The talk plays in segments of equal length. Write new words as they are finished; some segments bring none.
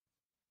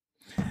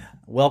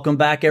Welcome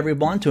back,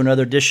 everyone, to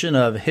another edition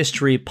of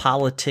History,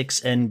 Politics,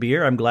 and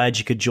Beer. I'm glad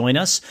you could join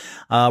us.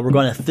 We're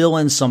going to fill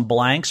in some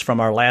blanks from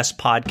our last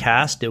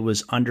podcast. It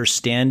was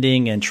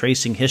Understanding and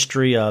Tracing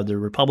History of the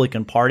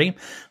Republican Party.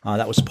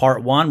 That was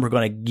part one. We're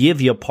going to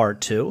give you part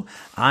two.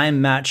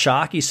 I'm Matt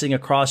Shockey. Sitting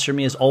across from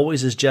me, as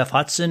always, is Jeff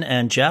Hudson.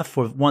 And Jeff,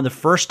 for one of the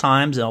first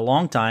times in a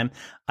long time,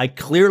 I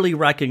clearly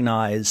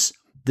recognize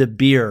the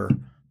beer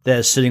that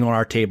is sitting on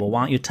our table.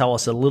 Why don't you tell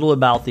us a little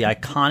about the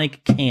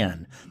iconic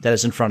can that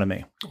is in front of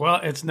me? Well,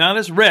 it's not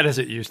as red as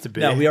it used to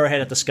be. No, we already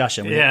had a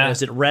discussion. Yeah.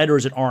 Is it red or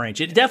is it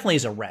orange? It definitely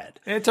is a red.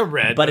 It's a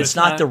red. But it's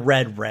not the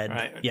red.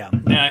 Right. Yeah.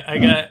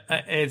 Now,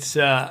 it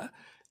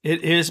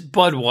is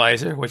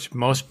Budweiser, which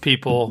most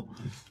people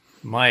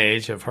my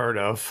age have heard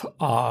of.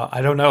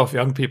 I don't know if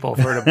young people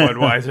have heard of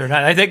Budweiser or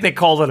not. I think they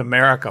called it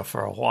America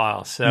for a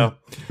while. So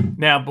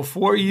now,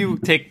 before you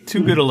take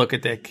too good a look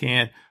at that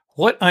can,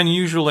 what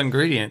unusual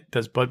ingredient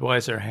does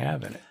Budweiser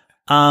have in it?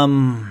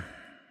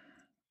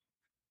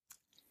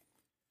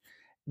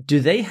 Do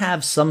they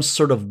have some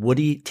sort of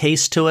woody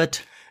taste to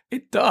it?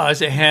 It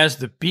does. It has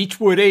the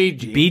beechwood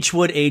aging.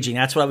 Beechwood aging.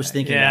 That's what I was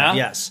thinking of.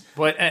 Yes.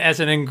 But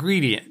as an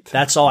ingredient.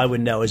 That's all I would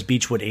know is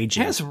beechwood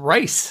aging. It has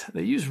rice.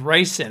 They use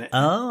rice in it.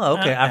 Oh,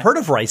 okay. I've heard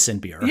of rice in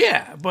beer.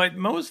 Yeah, but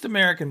most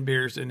American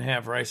beers didn't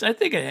have rice. I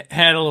think it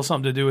had a little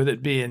something to do with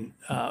it being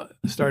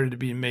started to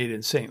be made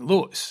in St.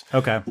 Louis.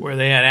 Okay. Where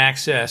they had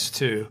access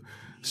to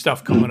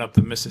stuff coming up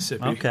the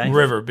Mississippi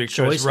River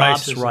because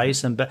choice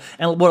rice, and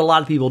what a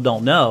lot of people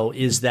don't know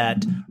is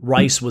that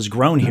rice was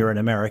grown here in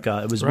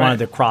America. It was one of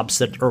the crops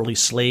that early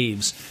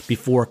slaves,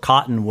 before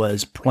cotton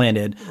was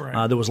planted,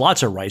 there was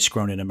lots of rice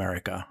grown in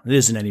America. It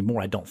isn't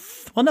anymore.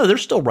 Well, no,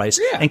 there's still rice.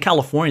 Yeah. In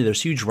California,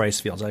 there's huge rice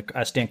fields.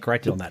 I stand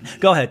corrected on that.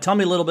 Go ahead. Tell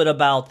me a little bit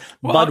about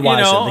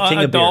Budweiser, the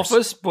king of beers.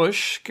 Adolphus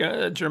Busch,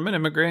 a German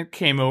immigrant,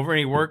 came over and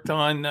he worked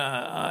on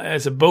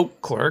as a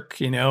boat clerk,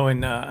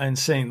 in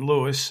St.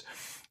 Louis.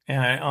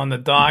 On the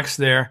docks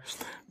there,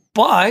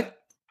 but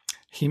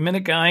he met a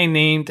guy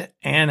named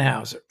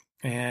Anheuser,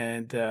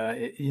 and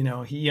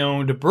he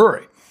owned a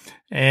brewery,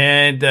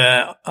 and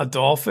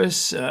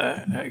Adolphus,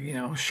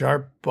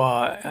 sharp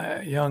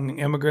young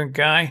immigrant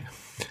guy,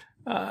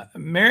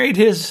 married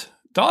his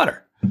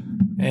daughter,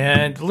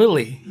 and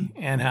Lily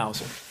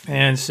Anheuser,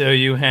 and so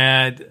you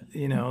had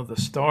the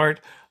start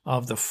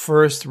of the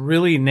first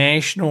really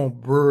national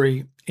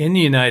brewery in the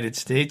United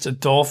States.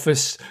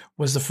 Adolphus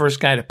was the first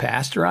guy to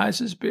pasteurize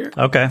his beer.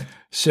 Okay.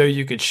 So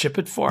you could ship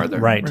it farther.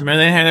 Right.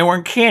 Remember, they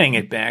weren't canning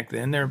it back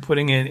then. They were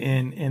putting it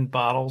in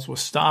bottles with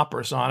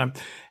stoppers on them.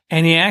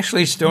 And he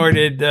actually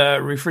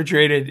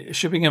started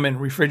shipping them in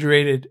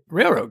refrigerated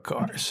railroad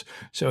cars.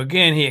 So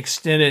again, he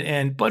extended,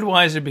 and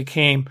Budweiser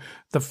became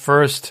the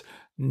first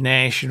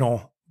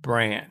national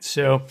brand.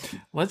 So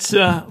let's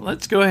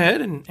go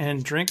ahead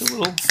and drink a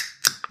little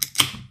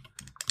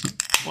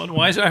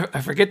Budweiser.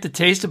 I forget the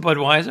taste of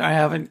Budweiser. I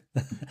haven't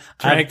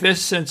drank this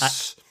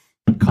since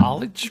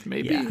college,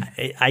 maybe.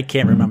 Yeah, I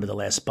can't remember the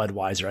last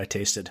Budweiser I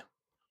tasted.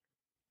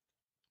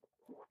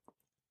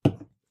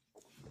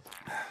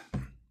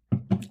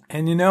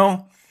 And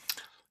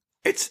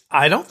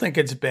I don't think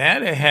it's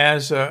bad. It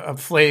has a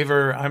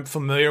flavor I'm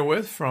familiar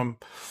with from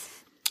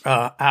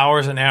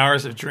hours and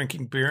hours of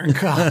drinking beer in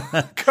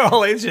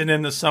college and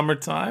in the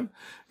summertime.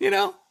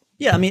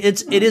 Yeah, I mean,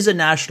 it is a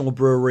national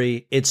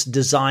brewery. It's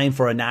designed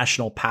for a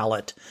national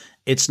palate.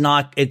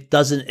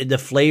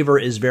 The flavor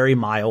is very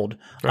mild.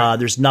 Right.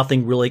 There's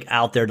nothing really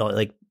out there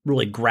to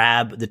really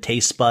grab the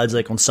taste buds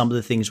on some of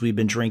the things we've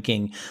been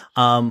drinking.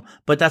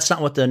 But that's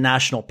not what the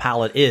national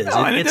palate is.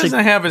 No, it doesn't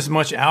have as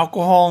much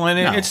alcohol in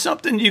it. No. It's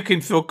something you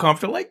can feel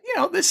comfortable.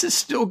 This is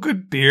still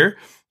good beer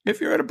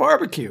if you're at a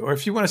barbecue or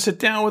if you want to sit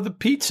down with a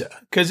pizza,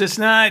 because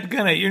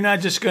you're not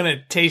just going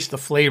to taste the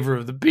flavor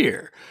of the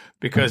beer,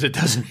 because it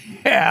doesn't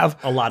have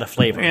a lot of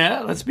flavor. Yeah,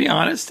 let's be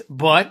honest.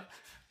 But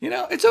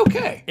it's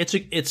okay. It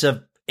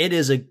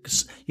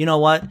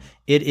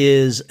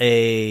is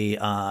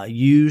a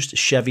used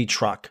Chevy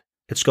truck.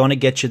 It's going to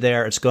get you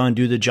there. It's going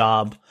to do the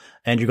job,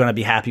 and you're going to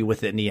be happy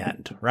with it in the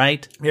end,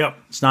 right? Yep.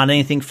 It's not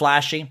anything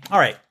flashy. All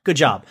right, good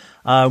job.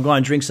 I'm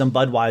going to drink some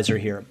Budweiser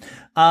here.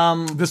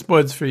 This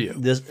Bud's for you.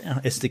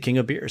 It's the king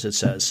of beers, it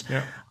says.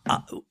 Yeah.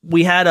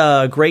 We had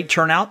a great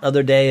turnout the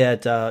other day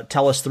at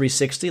TELUS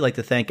 360. I'd like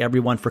to thank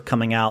everyone for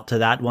coming out to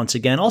that once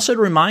again. Also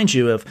to remind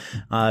you, if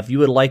you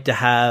would like to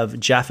have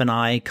Jeff and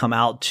I come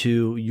out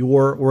to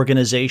your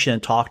organization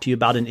and talk to you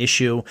about an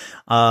issue,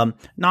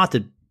 not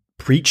to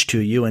preach to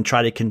you and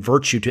try to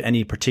convert you to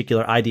any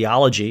particular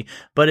ideology.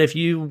 But if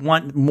you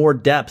want more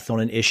depth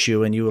on an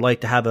issue and you would like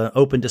to have an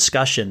open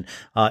discussion,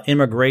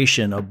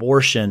 immigration,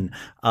 abortion,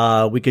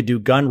 we could do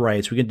gun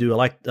rights, we could do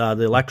the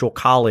electoral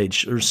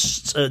college.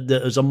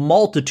 There's a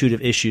multitude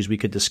of issues we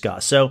could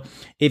discuss. So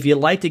if you'd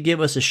like to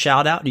give us a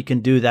shout out, you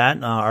can do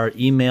that. Our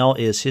email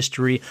is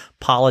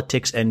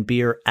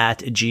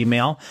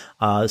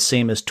historypoliticsandbeer@gmail.com,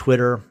 same as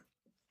Twitter,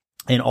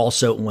 and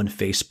also on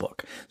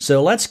Facebook.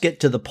 So let's get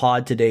to the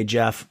pod today,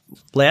 Jeff.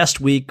 Last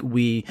week,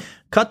 we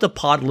cut the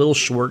pod a little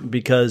short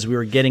because we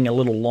were getting a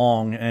little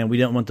long and we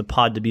didn't want the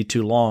pod to be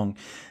too long.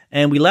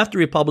 and we left the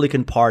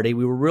Republican Party.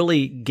 We were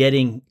really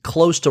getting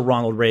close to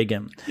Ronald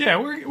Reagan. Yeah,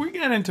 we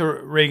got into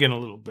Reagan a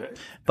little bit.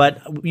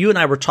 But you and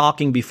I were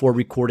talking before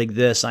recording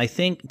this. I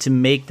think to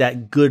make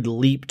that good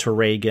leap to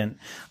Reagan,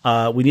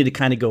 we need to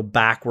kind of go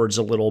backwards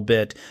a little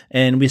bit.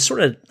 And we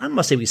sort of, I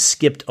must say we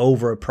skipped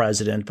over a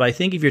president, but I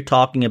think if you're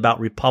talking about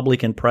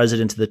Republican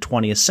presidents of the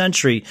 20th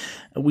century,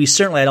 we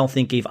certainly, I don't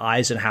think, gave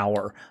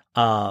Eisenhower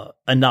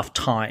enough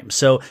time.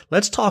 So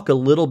let's talk a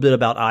little bit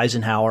about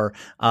Eisenhower,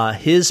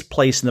 his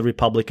place in the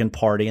Republican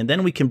Party, and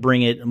then we can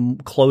bring it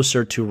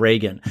closer to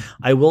Reagan.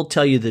 I will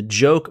tell you the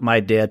joke my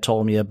dad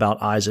told me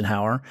about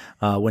Eisenhower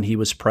when he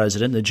was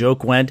president. The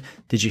joke went,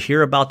 "Did you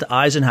hear about the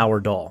Eisenhower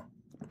doll?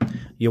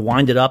 You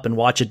wind it up and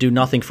watch it do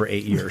nothing for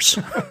 8 years."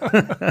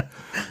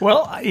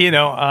 Well,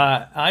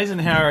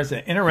 Eisenhower is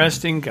an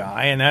interesting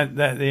guy, and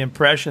that the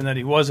impression that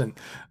he wasn't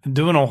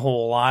doing a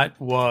whole lot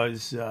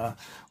was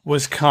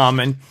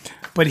common.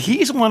 But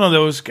he's one of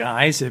those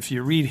guys, if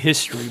you read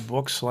history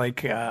books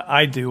like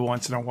I do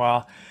once in a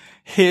while,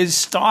 his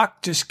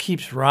stock just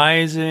keeps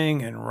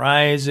rising and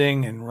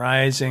rising and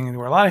rising. And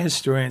where a lot of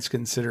historians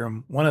consider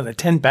him one of the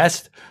 10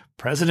 best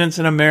presidents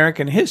in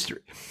American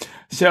history.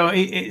 So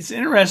it's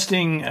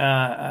interesting,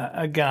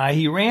 a guy.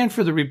 He ran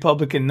for the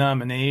Republican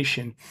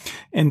nomination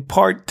in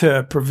part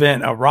to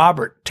prevent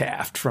Robert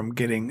Taft from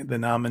getting the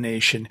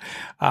nomination.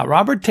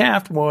 Robert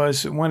Taft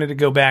wanted to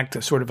go back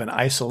to sort of an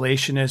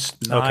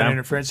isolationist,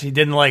 non-interference. He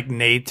didn't like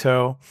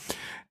NATO.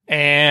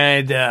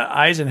 And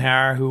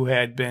Eisenhower, who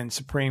had been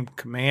supreme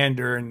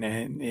commander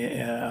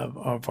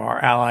of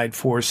our allied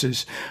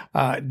forces,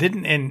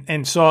 didn't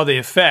and saw the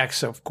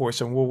effects, of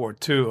course, in World War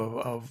II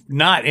of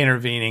not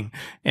intervening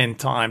in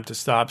time to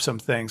stop some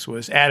things,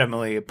 was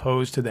adamantly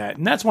opposed to that.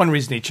 And that's one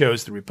reason he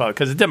chose the Republic,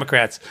 because the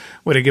Democrats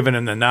would have given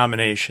him the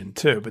nomination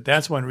too. But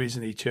that's one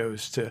reason he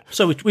chose to.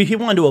 So he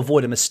wanted to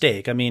avoid a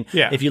mistake. I mean,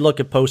 if you look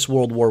at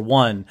post-World War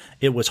I,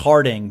 it was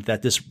Harding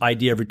that this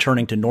idea of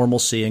returning to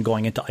normalcy and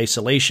going into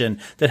isolation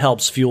that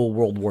helps fuel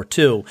World War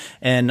II.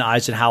 And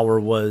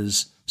Eisenhower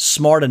was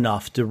smart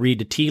enough to read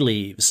the tea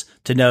leaves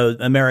to know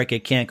America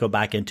can't go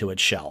back into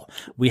its shell.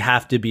 We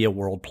have to be a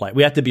world player.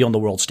 We have to be on the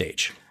world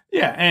stage.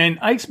 Yeah, and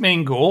Ike's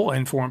main goal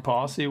in foreign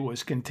policy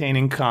was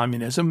containing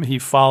communism. He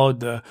followed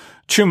the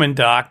Truman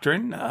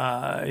Doctrine.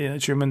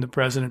 Truman, the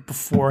president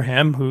before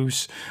him,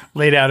 who's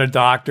laid out a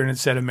doctrine and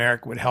said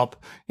America would help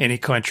any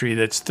country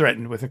that's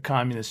threatened with a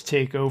communist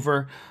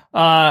takeover.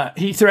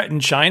 He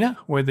threatened China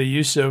with the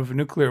use of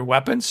nuclear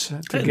weapons.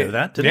 To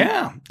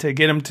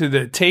get him to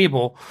the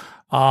table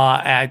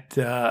on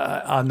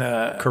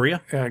the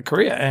Korea,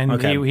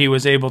 and he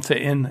was able to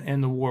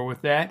end the war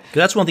with that.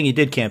 That's one thing he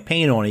did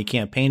campaign on. He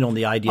campaigned on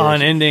the idea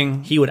on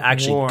ending. He would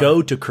actually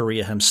go to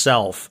Korea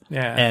himself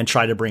and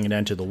try to bring an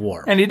end to the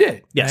war, and he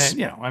did. Yes,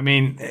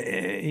 and,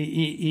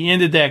 he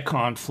ended that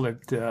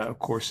conflict. Of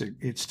course,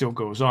 it still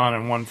goes on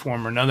in one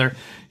form or another.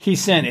 He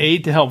sent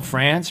aid to help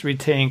France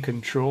retain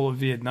control of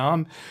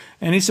Vietnam,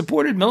 and he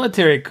supported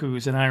military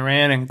coups in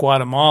Iran and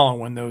Guatemala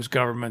when those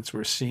governments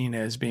were seen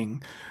as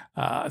being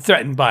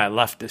threatened by a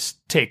leftist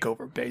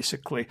takeover,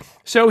 basically.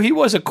 So he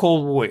was a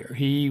cold warrior.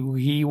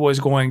 He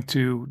was going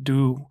to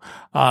do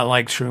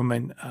like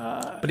Truman,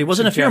 but he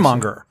wasn't a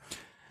fearmonger,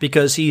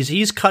 because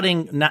he's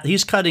cutting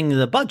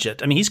the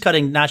budget. I mean, he's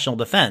cutting national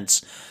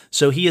defense.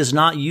 So he is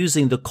not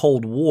using the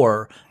Cold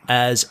War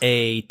as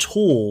a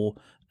tool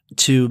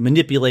to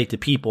manipulate the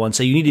people and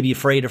say, you need to be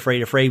afraid.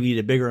 We need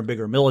a bigger and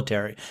bigger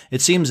military. It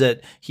seems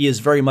that he is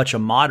very much a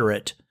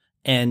moderate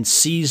and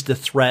sees the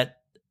threat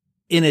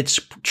in its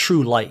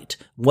true light,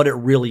 what it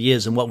really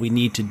is and what we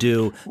need to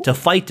do to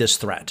fight this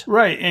threat.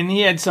 Right. And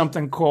he had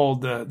something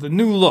called the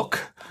new look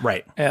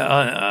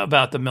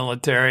about the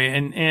military.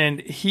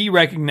 And he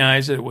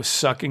recognized that it was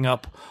sucking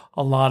up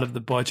a lot of the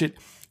budget.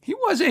 He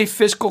was a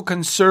fiscal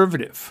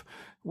conservative,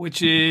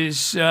 which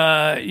is,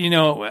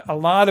 a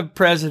lot of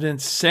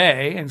presidents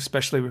say, and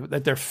especially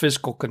that they're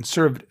fiscal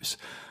conservatives.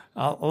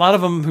 A lot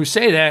of them who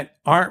say that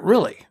aren't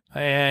really.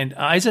 And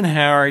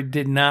Eisenhower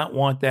did not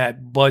want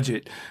that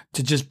budget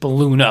to just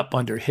balloon up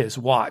under his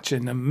watch.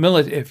 And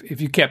if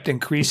you kept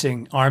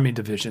increasing army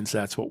divisions,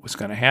 that's what was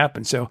going to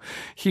happen. So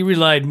he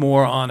relied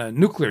more on a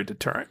nuclear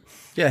deterrent.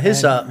 Yeah,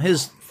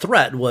 his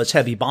threat was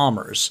heavy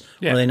bombers.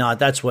 Yeah. Were they not?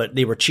 That's what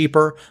they were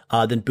cheaper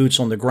than boots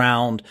on the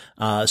ground.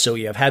 So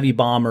you have heavy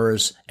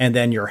bombers, and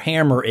then your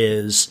hammer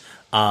is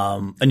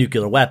a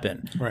nuclear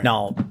weapon. Right.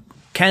 Now,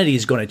 Kennedy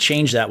is going to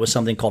change that with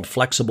something called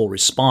flexible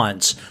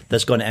response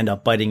that's going to end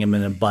up biting him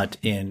in the butt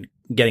in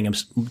getting him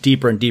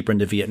deeper and deeper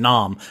into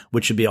Vietnam,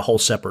 which would be a whole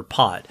separate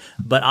pot.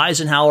 But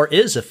Eisenhower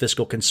is a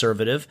fiscal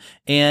conservative,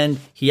 and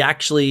he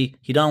not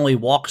only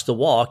walks the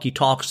walk, he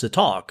talks the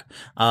talk.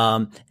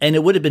 And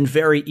it would have been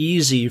very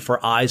easy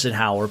for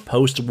Eisenhower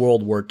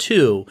post-World War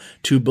II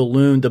to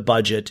balloon the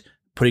budget,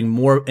 putting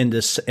more in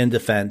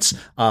defense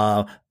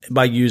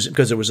by using,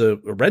 because there was a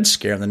Red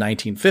Scare in the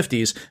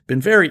 1950s,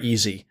 been very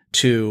easy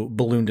to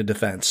balloon the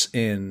defense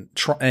and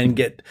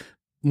get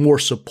more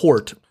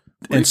support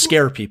and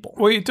scare people.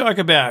 Well, you talk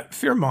about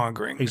fear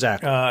mongering.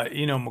 Exactly.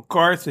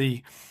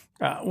 McCarthy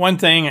one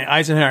thing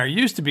Eisenhower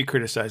used to be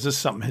criticized, this is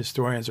something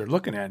historians are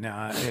looking at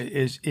now,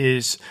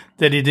 is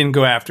that he didn't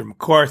go after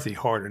McCarthy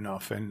hard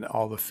enough and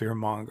all the fear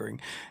mongering.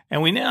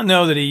 And we now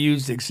know that he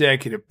used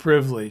executive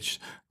privilege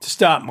to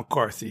stop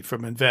McCarthy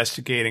from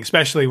investigating,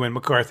 especially when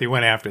McCarthy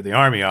went after the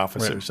Army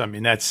officers. Right. I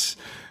mean,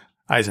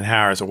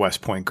 Eisenhower is a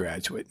West Point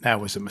graduate. That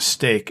was a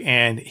mistake.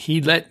 And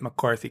he let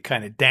McCarthy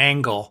kind of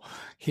dangle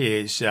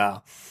his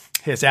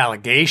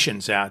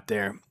allegations out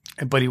there,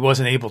 but he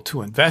wasn't able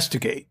to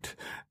investigate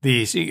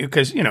these,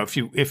 because,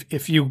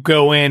 if you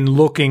go in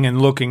looking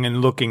and looking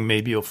and looking,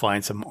 maybe you'll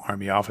find some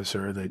Army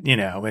officer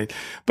that,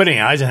 but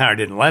Eisenhower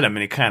didn't let him,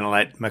 and he kind of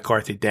let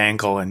McCarthy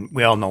dangle, and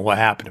we all know what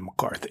happened to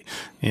McCarthy.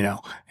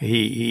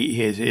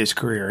 His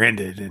career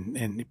ended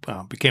and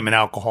became an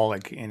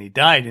alcoholic, and he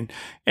died.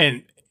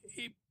 And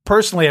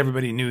personally,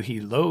 everybody knew he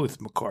loathed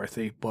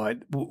McCarthy, but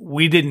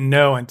we didn't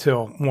know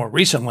until more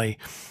recently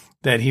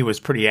that he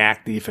was pretty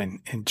active in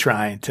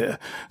trying to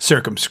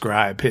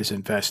circumscribe his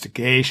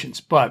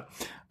investigations. But,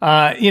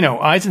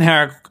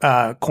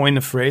 Eisenhower coined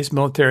the phrase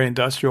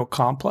military-industrial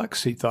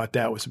complex. He thought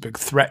that was a big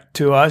threat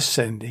to us,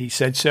 and he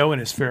said so in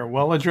his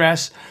farewell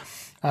address.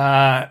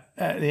 The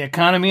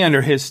economy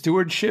under his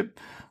stewardship,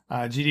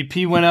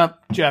 GDP went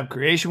up, job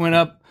creation went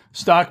up,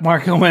 stock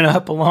market went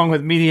up along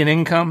with median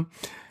income.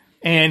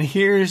 And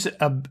here's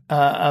a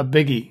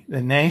biggie.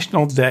 The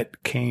national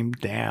debt came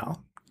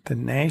down. The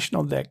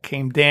national debt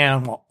came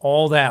down while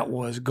all that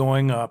was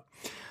going up.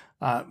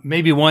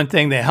 Maybe one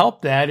thing that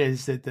helped that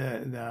is that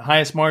the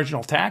highest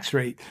marginal tax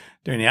rate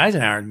during the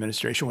Eisenhower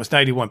administration was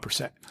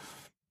 91%.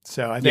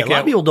 So I think a lot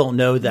of people don't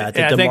know that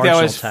the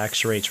marginal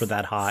tax rates were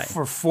that high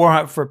for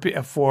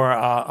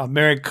a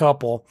married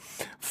couple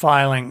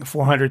filing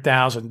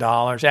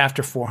 $400,000.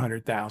 After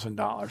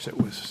 $400,000, it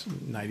was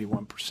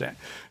 91%.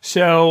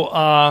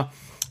 So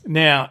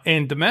now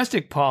in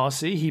domestic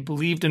policy, he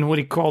believed in what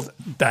he called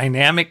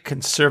dynamic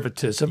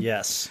conservatism.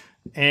 Yes.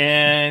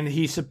 And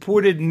he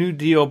supported New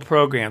Deal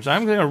programs.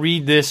 I'm going to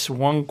read this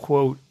one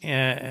quote,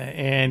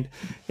 and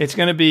it's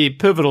going to be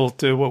pivotal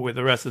to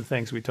the rest of the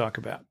things we talk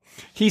about.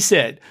 He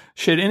said,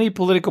 should any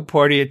political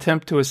party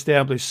attempt to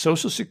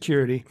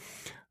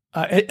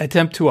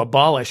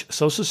abolish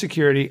Social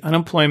Security,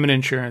 unemployment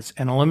insurance,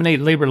 and eliminate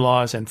labor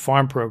laws and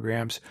farm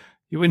programs,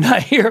 you would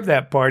not hear of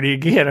that party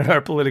again in our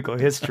political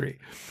history.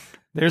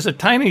 There's a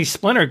tiny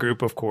splinter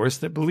group, of course,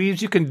 that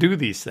believes you can do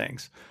these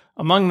things.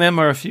 Among them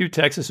are a few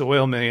Texas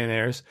oil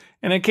millionaires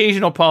and an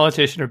occasional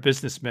politician or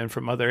businessman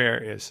from other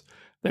areas.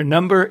 Their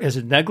number is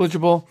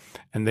negligible,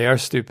 and they are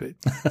stupid.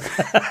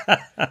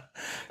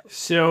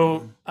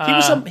 So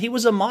he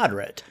was a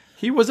moderate.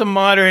 He was a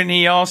moderate, and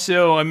he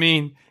also,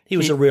 he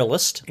was a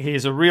realist.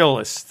 He's a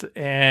realist,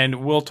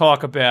 and we'll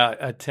talk about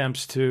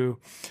attempts to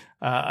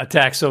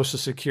attack Social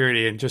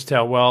Security and just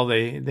how well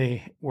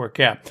they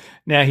work out.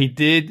 Now, he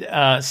did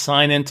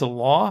sign into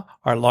law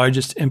our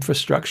largest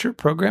infrastructure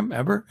program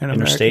ever in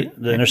America.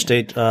 The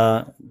interstate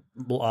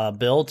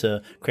bill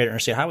to create an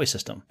interstate highway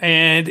system.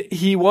 And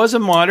he was a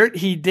moderate.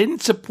 He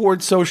didn't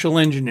support social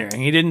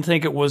engineering. He didn't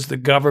think it was the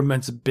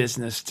government's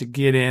business to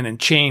get in and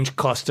change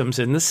customs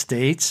in the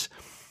states.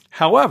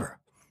 However,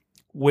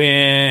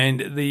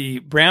 when the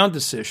Brown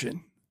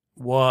decision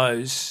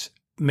was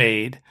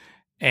made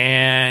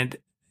and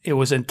it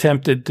was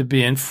attempted to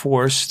be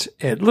enforced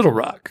at Little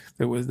Rock,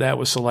 that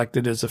was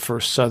selected as the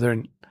first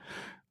Southern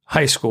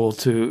high school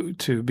to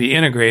be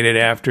integrated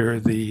after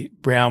the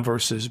Brown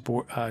versus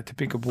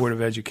Topeka Board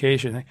of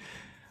Education.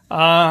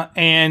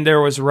 And there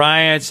was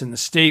riots, and the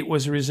state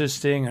was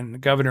resisting, and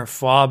Governor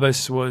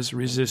Faubus was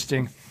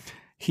resisting.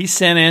 He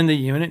sent in the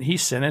unit. He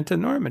sent it to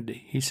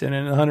Normandy. He sent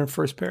in the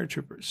 101st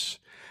Paratroopers.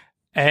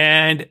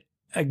 And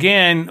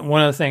again,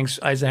 one of the things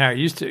Eisenhower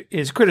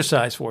is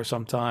criticized for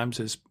sometimes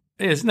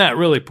is not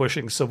really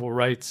pushing civil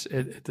rights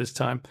at this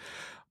time,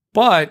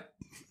 but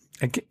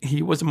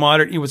he was a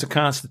moderate. He was a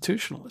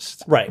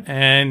constitutionalist, right?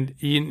 And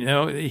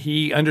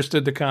he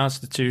understood the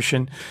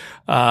Constitution,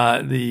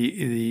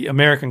 the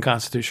American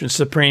Constitution,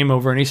 supreme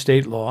over any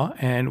state law.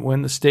 And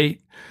when the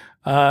state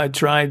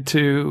tried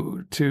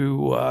to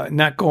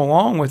not go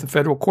along with the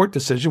federal court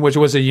decision, which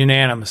was a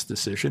unanimous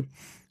decision,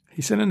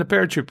 he sent in the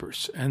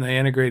paratroopers, and they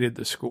integrated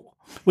the school.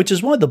 Which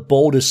is one of the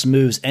boldest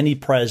moves any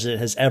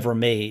president has ever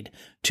made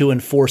to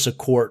enforce a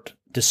court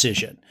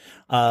decision.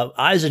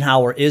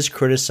 Eisenhower is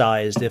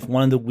criticized if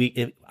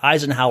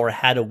Eisenhower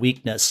had a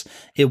weakness,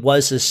 it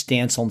was his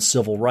stance on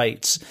civil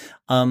rights.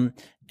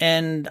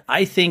 And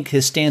I think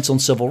his stance on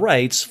civil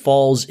rights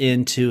falls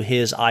into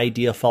his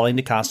idea of following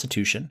the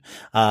Constitution,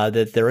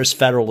 that there is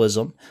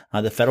federalism.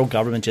 The federal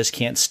government just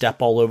can't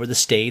step all over the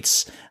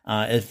states.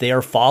 If they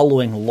are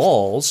following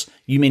laws,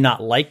 you may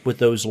not like what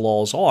those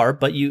laws are,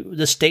 but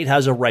the state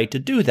has a right to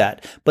do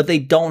that. But they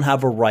don't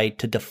have a right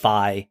to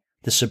defy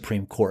the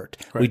Supreme Court.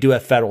 Right. We do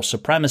have federal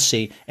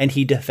supremacy, and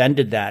he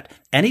defended that.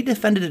 And he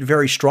defended it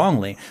very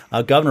strongly.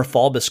 Governor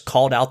Faubus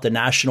called out the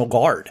National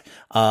Guard,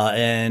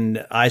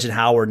 and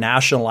Eisenhower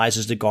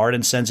nationalizes the Guard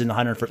and sends in the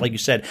 101st, like you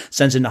said,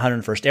 sends in the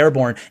 101st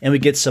Airborne, and we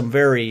get some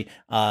very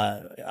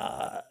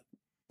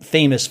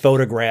famous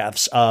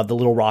photographs of the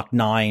Little Rock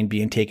Nine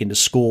being taken to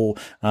school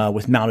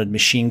with mounted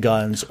machine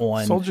guns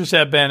on. Soldiers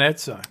had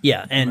bayonets on.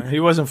 Yeah, and he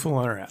wasn't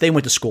fooling around. They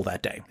went to school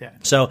that day. Yeah.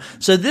 So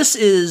this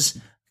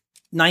is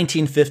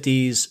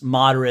 1950s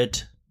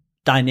moderate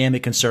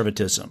dynamic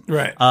conservatism.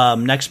 Right.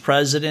 Next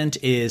president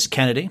is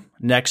Kennedy.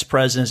 Next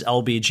president is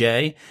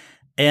LBJ,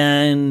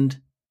 and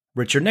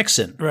Richard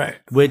Nixon, right,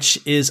 which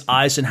is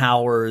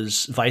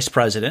Eisenhower's vice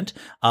president,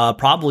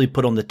 probably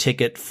put on the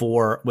ticket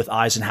with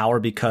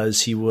Eisenhower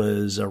because he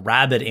was a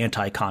rabid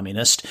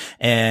anti-communist,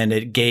 and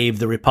it gave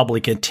the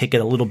Republican ticket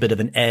a little bit of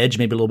an edge,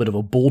 maybe a little bit of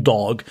a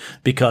bulldog,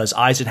 because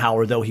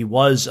Eisenhower, though he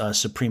was a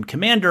supreme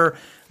commander,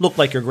 looked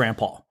like your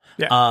grandpa.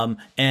 Yeah.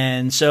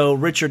 And so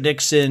Richard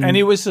Nixon, and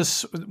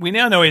we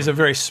now know he's a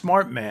very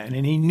smart man,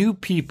 and he knew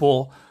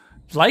people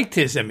liked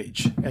his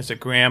image as a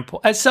grandpa,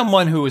 as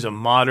someone who was a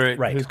moderate,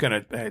 right, who's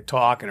going to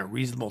talk in a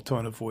reasonable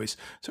tone of voice.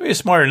 So he was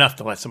smart enough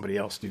to let somebody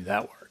else do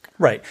that work.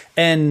 Right.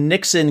 And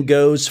Nixon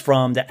goes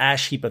from the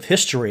ash heap of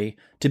history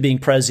to being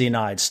president of the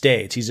United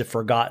States. He's a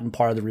forgotten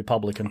part of the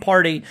Republican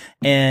Party,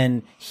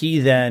 and he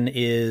then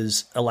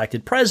is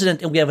elected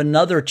president. And we have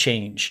another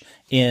change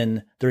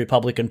in the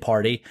Republican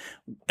Party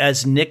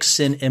as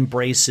Nixon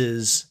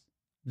embraces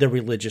the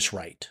religious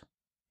right.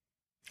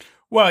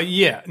 Well,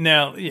 yeah.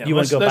 Now,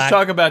 let's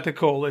talk about the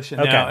coalition.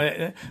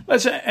 Okay.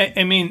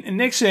 Now,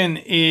 Nixon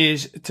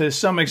is to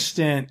some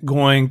extent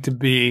going to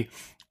be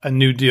a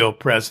New Deal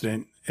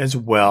president as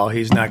well.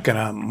 He's not going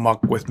to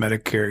muck with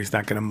Medicare. He's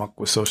not going to muck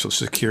with Social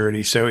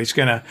Security. So he's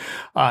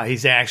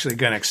actually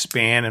going to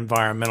expand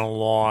environmental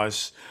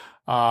laws.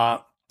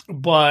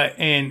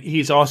 And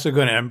he's also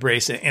going to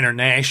embrace an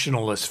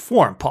internationalist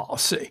foreign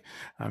policy.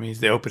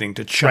 He's the opening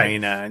to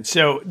China. Right. And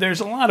so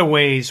there's a lot of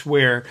ways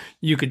where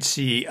you could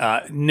see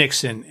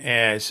Nixon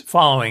as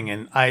following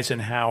in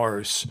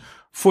Eisenhower's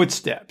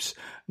footsteps.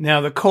 Now,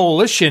 the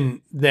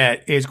coalition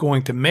that is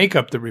going to make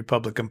up the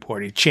Republican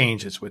Party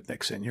changes with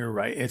Nixon. You're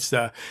right. It's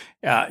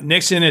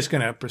Nixon is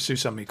going to pursue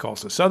something he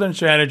calls the Southern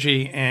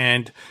Strategy,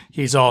 and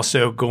he's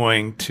also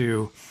going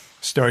to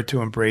start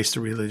to embrace the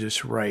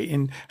religious right.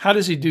 And how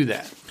does he do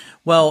that?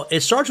 Well,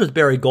 it starts with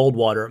Barry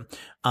Goldwater.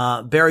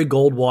 Barry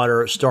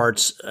Goldwater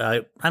starts,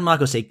 I'm not going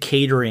to say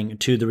catering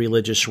to the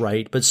religious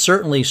right, but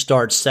certainly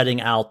starts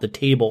setting out the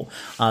table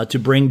to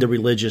bring the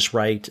religious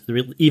right,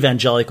 the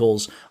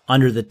evangelicals,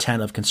 under the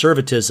tent of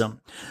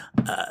conservatism.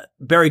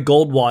 Barry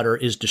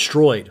Goldwater is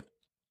destroyed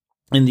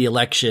in the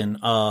election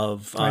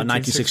of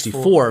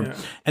 1964, yeah.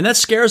 And that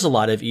scares a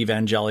lot of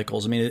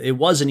evangelicals. It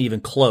wasn't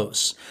even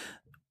close.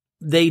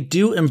 They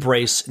do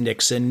embrace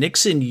Nixon.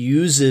 Nixon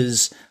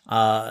uses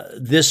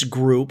this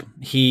group.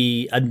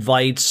 He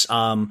invites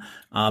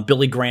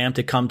Billy Graham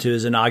to come to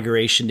his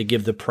inauguration to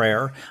give the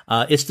prayer.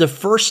 It's the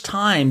first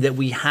time that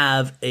we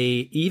have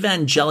a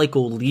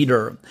evangelical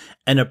leader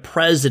and a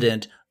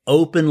president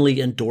openly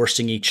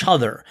endorsing each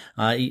other.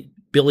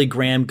 Billy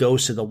Graham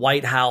goes to the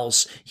White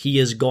House. He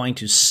is going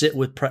to sit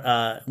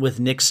with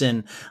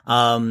Nixon.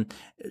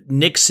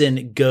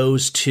 Nixon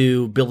goes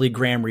to Billy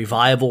Graham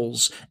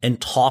revivals and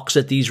talks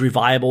at these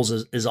revivals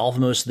as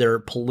almost their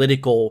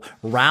political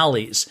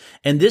rallies.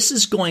 And this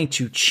is going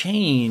to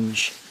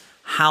change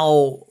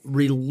how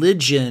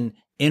religion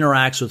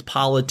interacts with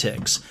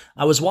politics.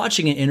 I was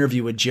watching an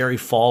interview with Jerry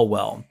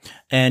Falwell,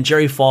 and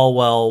Jerry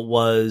Falwell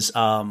was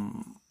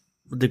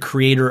the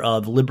creator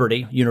of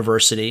Liberty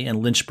University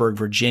in Lynchburg,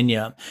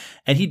 Virginia,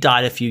 and he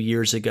died a few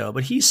years ago.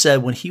 But he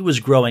said when he was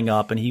growing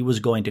up and he was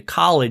going to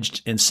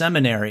college and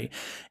seminary,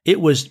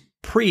 it was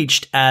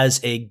preached as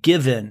a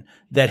given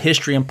that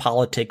history and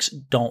politics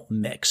don't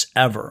mix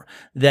ever.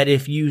 That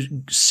if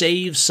you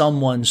save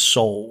someone's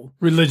soul,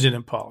 religion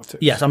and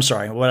politics. Yes, I'm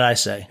sorry. What did I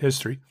say?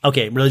 History.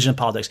 Okay, religion and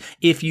politics.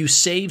 If you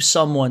save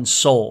someone's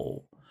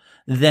soul,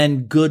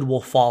 then good will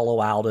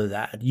follow out of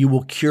that. You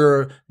will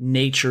cure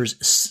nature's,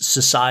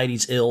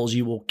 society's ills.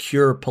 You will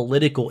cure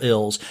political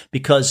ills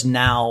because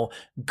now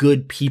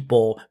good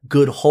people,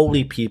 good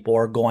holy people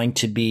are going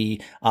to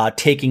be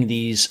taking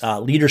these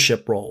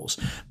leadership roles.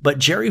 But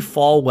Jerry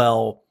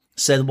Falwell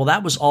said, well,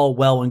 that was all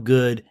well and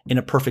good in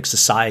a perfect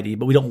society,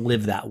 but we don't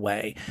live that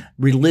way.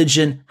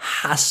 Religion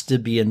has to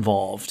be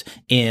involved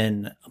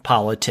in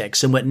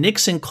politics. And what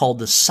Nixon called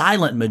the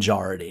silent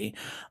majority,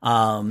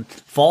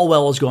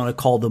 Falwell is going to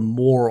call the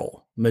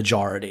moral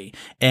majority.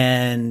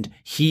 And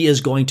he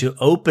is going to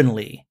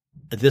openly,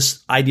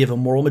 this idea of a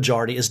moral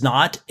majority is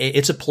not,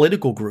 it's a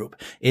political group.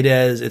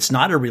 It's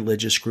not a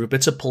religious group.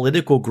 It's a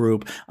political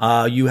group.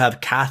 You have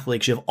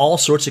Catholics, you have all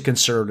sorts of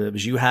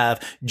conservatives, you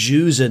have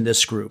Jews in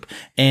this group,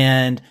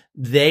 and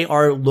they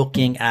are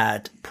looking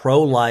at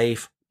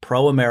pro-life,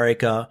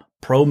 pro-America,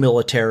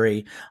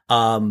 pro-military,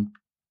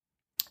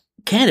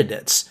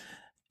 candidates.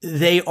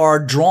 They are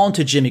drawn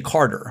to Jimmy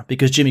Carter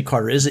because Jimmy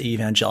Carter is an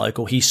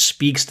evangelical. He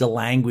speaks the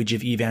language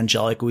of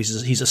evangelical.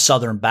 He's a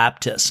Southern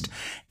Baptist.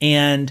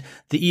 And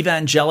the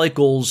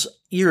evangelicals'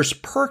 ears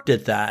perked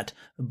at that.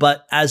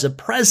 But as a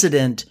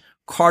president,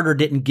 Carter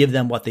didn't give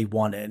them what they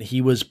wanted.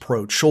 He was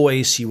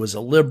pro-choice. He was a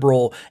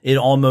liberal. It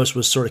almost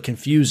was sort of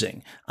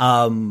confusing.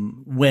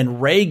 When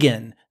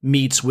Reagan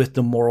meets with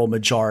the moral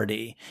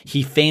majority,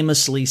 he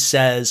famously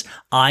says,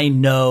 I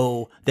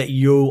know that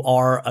you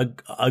are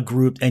a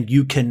group and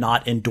you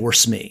cannot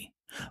endorse me,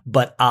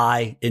 but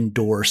I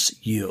endorse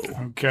you.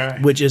 Okay.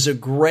 Which is a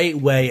great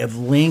way of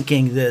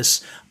linking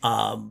this,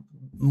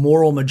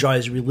 moral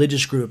majority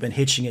religious group and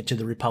hitching it to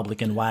the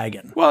Republican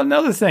wagon. Well,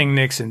 another thing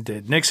Nixon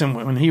did. Nixon,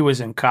 when he was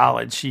in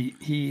college,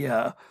 he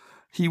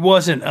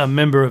wasn't a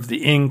member of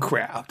the in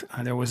crowd.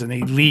 There was an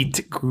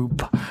elite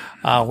group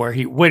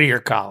Whittier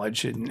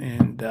College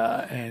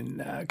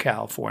in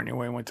California,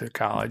 where he went to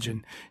college,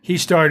 and he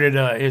started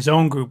his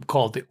own group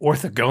called the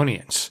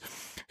Orthogonians,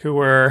 who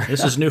were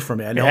this is new for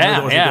me. I know.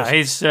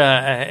 He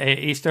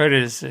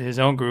started his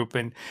own group,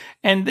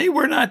 and they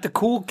were not the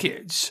cool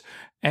kids.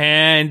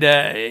 And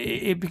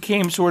it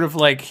became sort of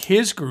like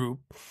his group,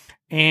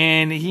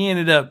 and he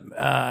ended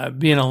up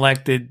being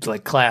elected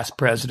like class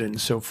president and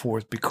so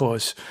forth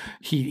because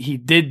he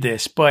did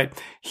this.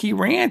 But he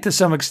ran to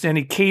some extent.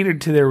 He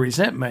catered to their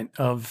resentment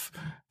of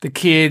the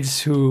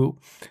kids who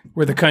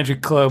were the country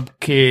club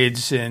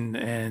kids and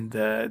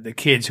the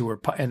kids who were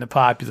in the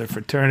popular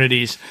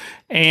fraternities,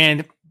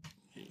 and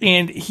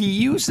he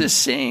used the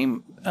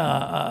same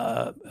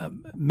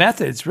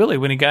methods really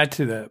when he got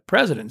to the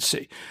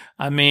presidency.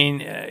 I mean,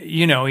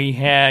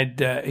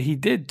 he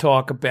did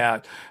talk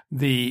about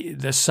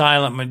the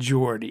silent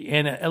majority,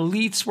 and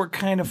elites were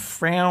kind of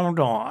frowned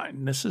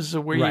on. This is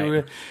where right. you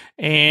were,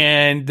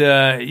 and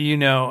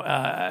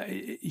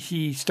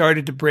he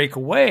started to break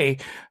away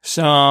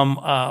some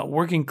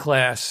working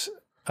class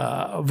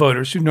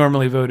voters who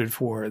normally voted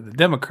for the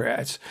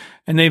Democrats,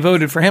 and they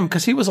voted for him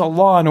because he was a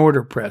law and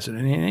order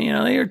president.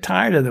 And, they were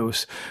tired of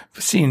those,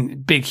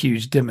 seeing big,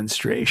 huge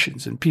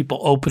demonstrations and people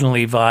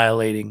openly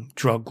violating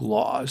drug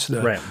laws,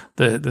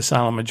 the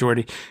silent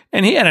majority.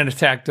 And he had an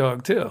attack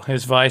dog too,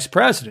 his vice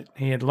president.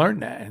 He had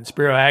learned that. And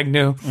Spiro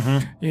Agnew,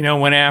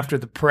 went after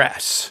the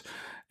press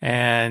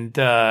and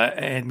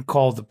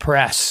called the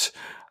press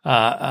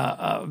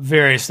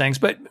various things,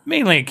 but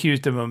mainly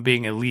accused him of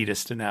being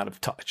elitist and out of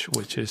touch,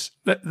 which is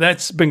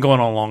that's been going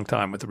on a long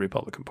time with the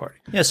Republican Party.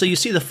 Yeah, so you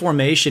see the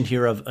formation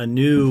here of a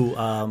new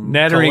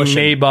nattering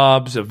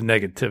nabobs of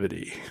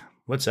negativity.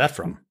 What's that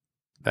from?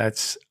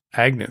 That's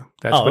Agnew.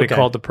 That's what he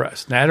called the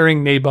press.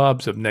 Nattering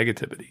nabobs of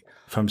negativity.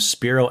 From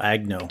Spiro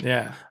Agnew.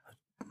 Yeah.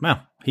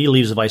 Wow. He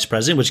leaves the vice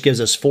president, which gives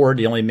us Ford,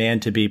 the only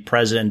man to be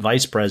president and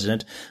vice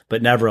president,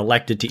 but never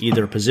elected to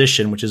either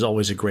position, which is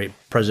always a great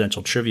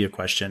presidential trivia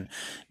question.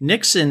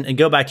 Nixon, and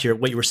go back to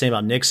what you were saying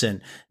about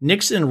Nixon,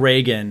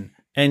 Reagan,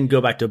 and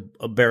go back to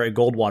Barry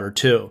Goldwater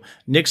too.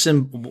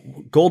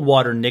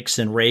 Goldwater,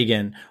 Nixon,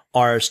 Reagan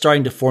are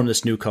starting to form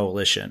this new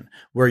coalition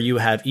where you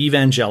have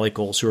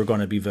evangelicals who are going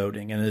to be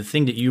voting. And the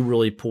thing that you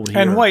really pulled here,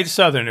 and white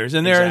Southerners,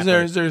 and there's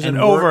an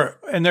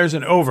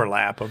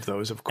overlap of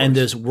those, of course. And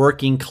there's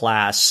working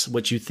class,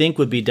 which you think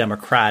would be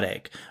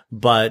Democratic,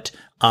 but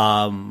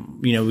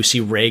we see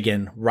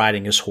Reagan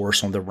riding his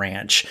horse on the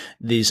ranch.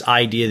 This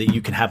idea that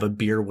you can have a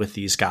beer with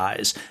these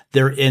guys.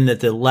 They're in that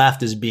the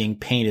left is being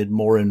painted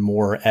more and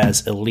more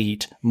as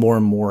elite, more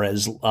and more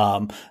as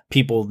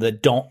people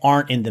that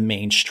aren't in the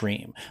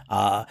mainstream.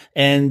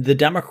 And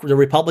the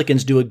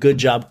Republicans do a good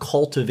job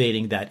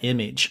cultivating that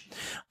image.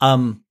 I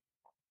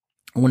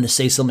want to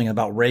say something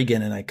about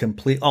Reagan,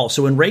 and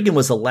so when Reagan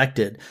was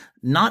elected,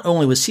 not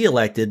only was he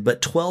elected,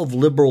 but 12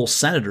 liberal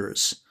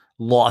senators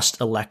lost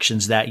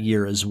elections that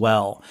year as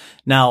well.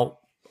 Now,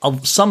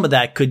 some of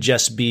that could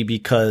just be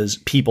because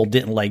people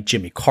didn't like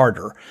Jimmy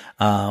Carter.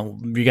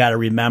 You got to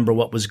remember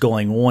what was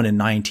going on in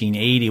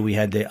 1980. We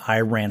had the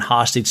Iran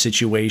hostage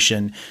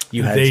situation.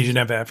 You had invasion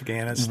of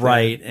Afghanistan.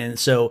 Right. And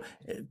so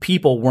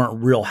people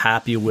weren't real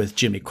happy with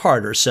Jimmy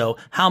Carter. So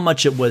how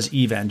much it was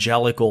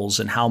evangelicals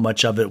and how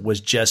much of it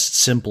was just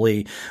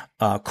simply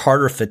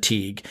Carter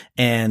fatigue,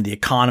 and the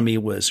economy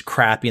was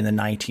crappy in the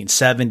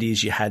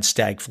 1970s. You had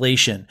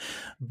stagflation.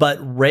 But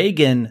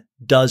Reagan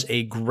does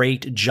a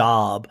great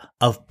job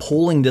of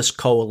pulling this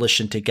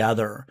coalition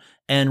together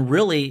and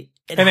really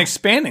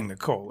expanding the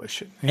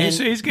coalition.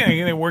 He's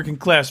getting working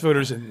class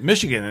voters in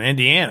Michigan and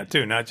Indiana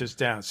too, not just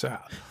down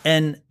south.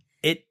 And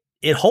it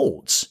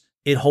holds.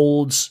 It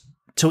holds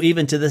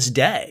even to this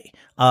day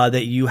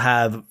that you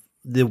have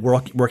the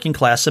working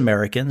class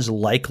Americans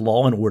like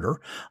law and order.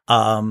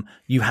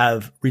 You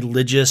have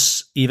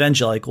religious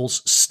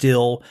evangelicals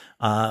still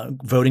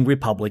voting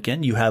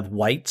Republican. You have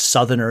white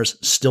Southerners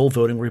still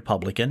voting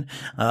Republican.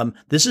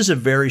 This is a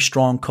very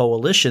strong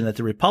coalition that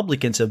the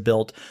Republicans have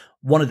built.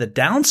 One of the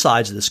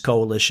downsides of this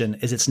coalition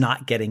is it's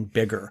not getting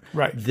bigger.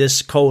 Right.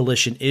 This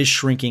coalition is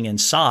shrinking in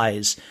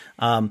size.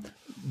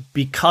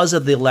 Because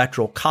of the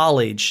Electoral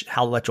College,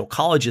 how the Electoral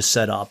College is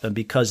set up, and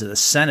because of the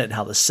Senate,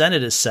 how the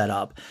Senate is set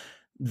up,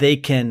 they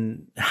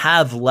can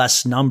have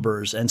less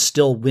numbers and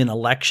still win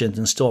elections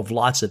and still have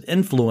lots of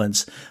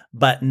influence,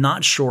 but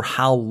not sure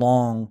how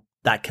long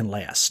that can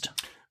last.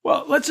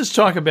 Well, let's just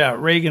talk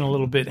about Reagan a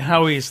little bit,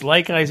 how he's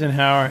like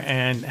Eisenhower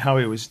and how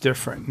he was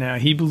different. Now,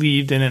 he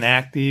believed in an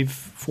active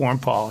foreign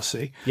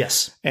policy.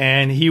 Yes.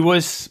 And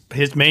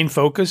his main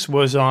focus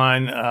was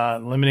on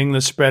limiting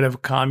the spread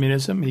of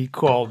communism. He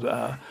called,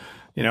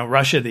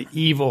 Russia the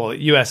evil,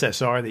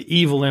 USSR, the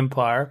evil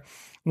empire.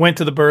 Went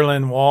to the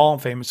Berlin Wall,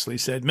 famously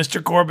said,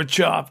 "Mr.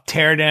 Gorbachev,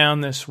 tear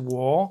down this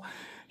wall."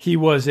 He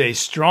was a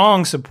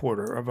strong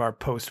supporter of our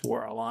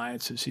post-war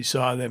alliances. He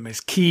saw them as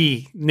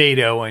key,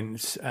 NATO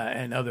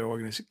and other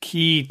organizations,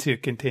 key to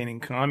containing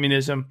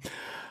communism.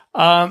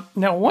 Now,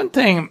 one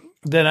thing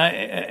that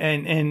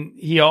and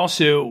he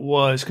also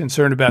was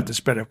concerned about the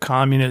spread of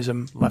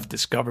communism,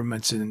 leftist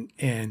governments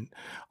in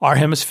our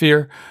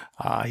hemisphere.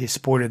 He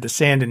supported the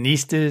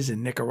Sandinistas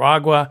in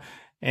Nicaragua,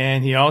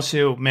 and he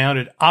also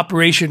mounted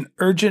Operation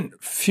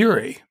Urgent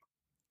Fury.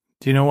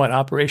 Do you know what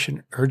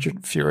Operation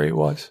Urgent Fury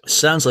was?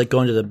 Sounds like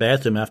going to the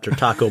bathroom after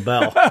Taco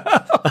Bell.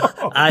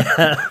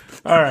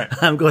 All right.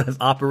 I'm going to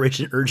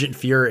Operation Urgent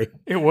Fury.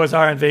 It was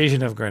our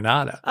invasion of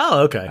Grenada.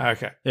 Oh, okay.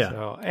 Okay. Yeah.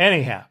 So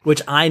anyhow.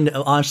 Which I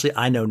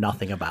know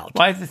nothing about.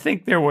 Well, I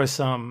think there was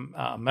some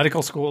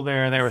medical school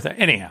there and everything.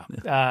 Anyhow,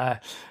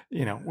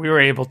 we were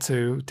able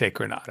to take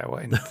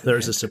Grenada.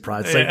 There's a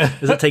surprise. It's like,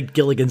 does it take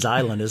Gilligan's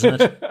Island,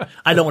 isn't it?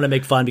 I don't want to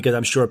make fun because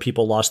I'm sure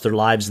people lost their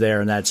lives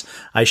there, and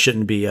I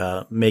shouldn't be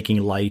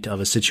making light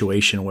of a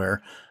situation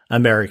where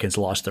Americans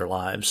lost their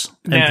lives,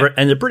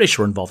 and the British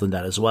were involved in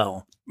that as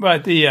well.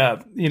 But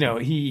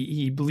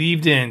he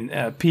believed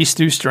in peace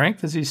through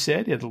strength, as he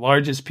said. He had the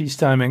largest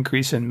peacetime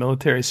increase in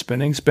military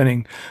spending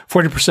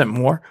 40%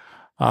 more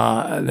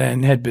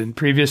than had been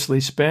previously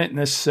spent. And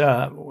this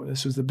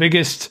was the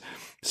biggest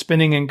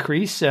spending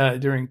increase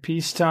during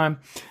peacetime.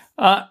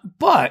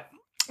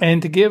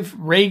 And to give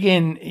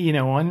Reagan,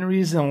 one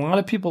reason a lot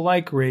of people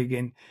like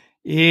Reagan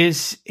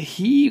is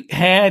he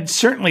had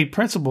certainly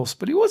principles,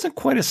 but he wasn't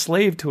quite a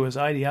slave to his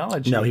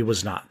ideology. No, he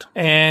was not.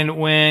 And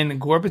when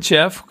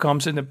Gorbachev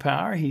comes into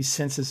power, he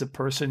senses a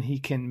person he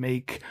can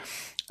make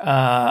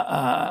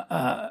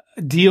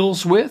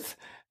deals with,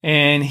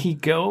 and he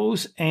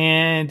goes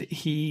and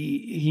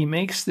he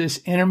makes this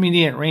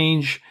intermediate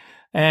range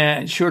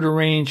and shorter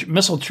range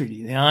missile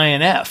treaty, the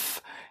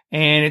INF.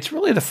 And it's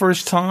really the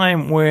first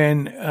time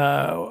when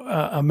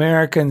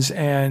Americans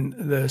and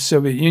the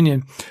Soviet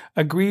Union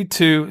agreed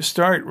to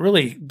start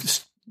really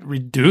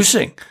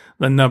reducing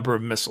the number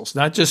of missiles,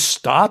 not just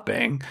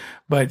stopping,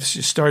 but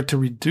start to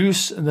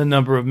reduce the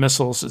number of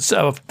missiles,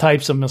 of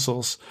types of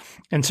missiles,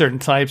 and certain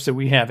types that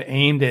we have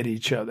aimed at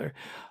each other.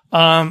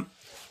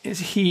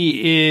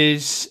 He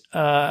is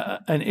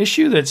an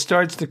issue that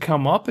starts to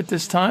come up at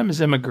this time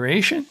is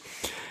immigration.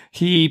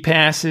 He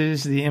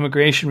passes the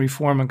Immigration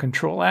Reform and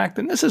Control Act,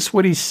 and this is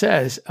what he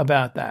says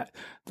about that.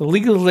 The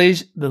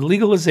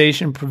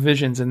legalization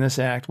provisions in this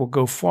act will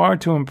go far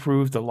to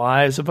improve the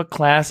lives of a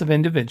class of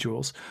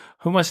individuals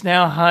who must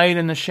now hide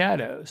in the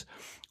shadows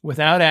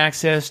without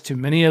access to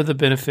many of the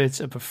benefits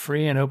of a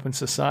free and open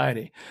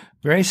society.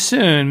 Very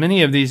soon,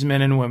 many of these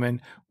men and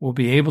women will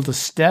be able to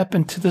step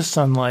into the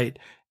sunlight,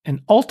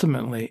 and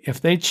ultimately, if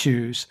they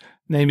choose,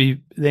 they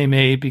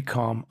may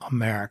become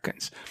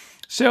Americans.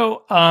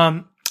 So,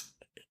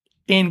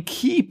 in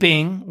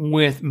keeping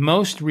with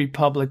most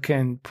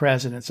Republican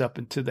presidents up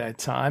until that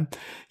time,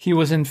 he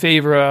was in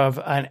favor of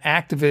an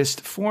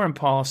activist foreign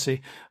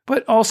policy,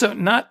 but also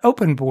not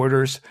open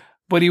borders,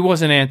 but he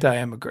wasn't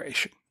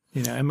anti-immigration.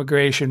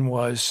 Immigration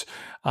was,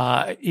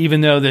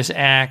 even though this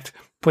act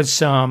put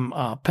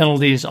some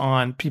penalties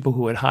on people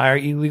who would hire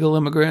illegal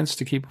immigrants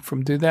to keep them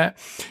from doing that,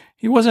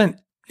 he wasn't,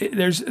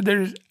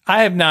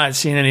 I have not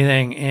seen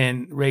anything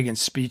in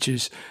Reagan's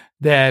speeches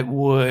that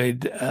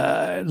would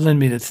lend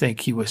me to think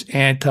he was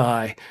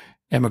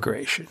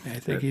anti-immigration. I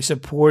think he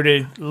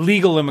supported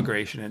legal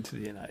immigration into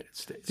the United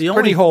States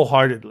pretty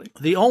wholeheartedly.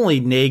 The only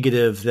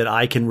negative that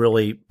I can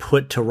really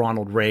put to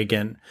Ronald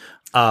Reagan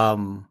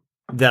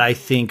that I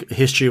think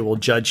history will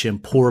judge him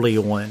poorly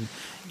on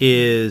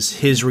is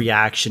his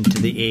reaction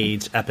to the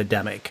AIDS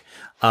epidemic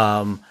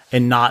and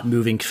not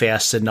moving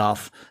fast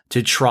enough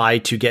to try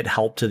to get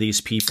help to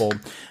these people.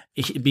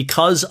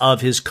 Because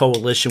of his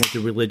coalition with the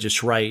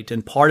religious right,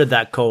 and part of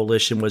that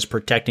coalition was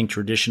protecting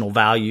traditional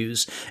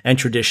values and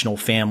traditional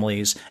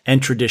families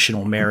and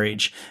traditional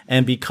marriage.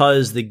 And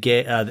because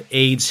the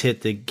AIDS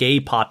hit the gay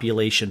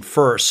population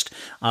first,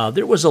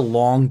 there was a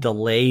long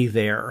delay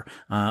there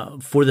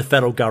for the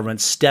federal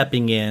government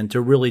stepping in to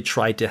really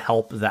try to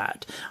help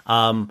that.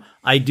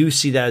 I do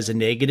see that as a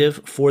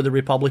negative for the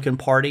Republican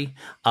Party,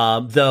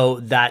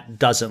 though that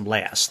doesn't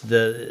last.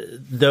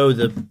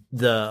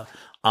 The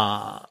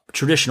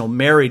traditional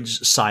marriage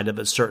side of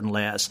it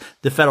certainly lasts.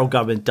 The federal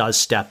government does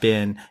step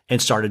in and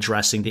start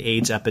addressing the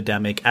AIDS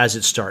epidemic as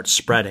it starts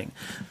spreading.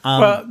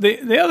 Well,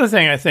 the other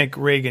thing I think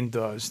Reagan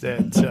does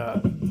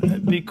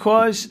that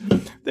because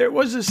there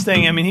was this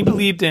thing, I mean, he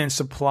believed in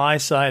supply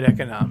side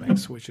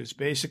economics, which is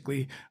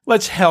basically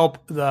let's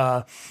help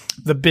the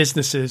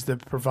businesses, the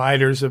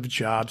providers of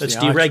jobs. Let's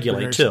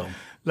deregulate too.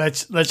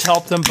 let's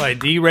help them by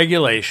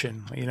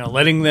deregulation,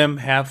 letting them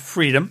have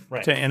freedom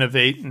to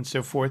innovate and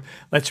so forth.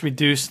 Let's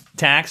reduce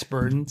tax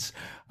burdens.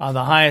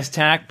 The highest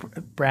tax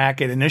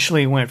bracket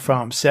initially went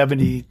from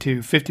 70 to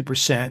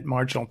 50%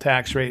 marginal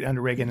tax rate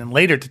under Reagan, and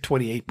later to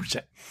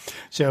 28%.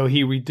 So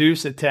he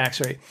reduced the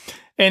tax rate.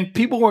 And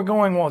people were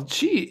going, well,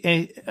 gee,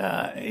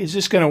 is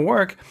this going to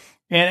work?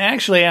 And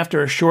actually,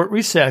 after a short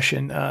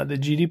recession, the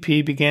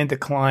GDP began to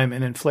climb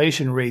and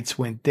inflation rates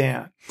went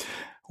down.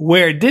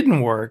 Where it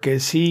didn't work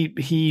is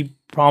he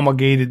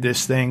promulgated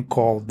this thing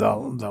called the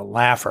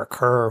Laffer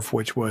curve,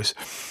 which was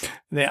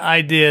the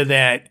idea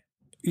that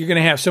you're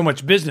going to have so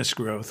much business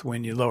growth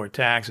when you lower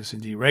taxes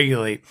and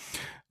deregulate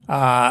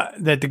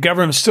that the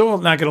government's still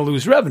not going to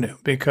lose revenue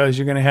because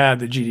you're going to have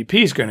the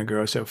GDP is going to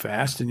grow so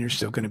fast and you're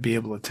still going to be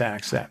able to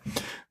tax that.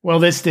 Well,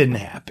 this didn't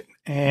happen.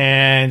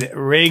 And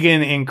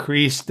Reagan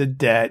increased the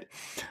debt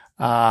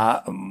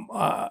by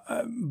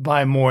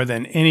more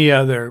than any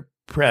other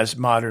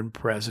modern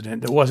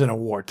president. There wasn't a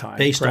wartime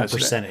based president. On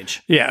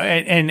percentage. Yeah,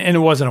 and it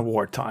wasn't a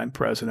wartime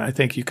president. I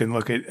think you can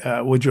look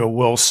at Woodrow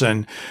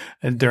Wilson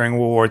during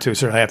World War II,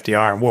 certainly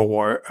FDR and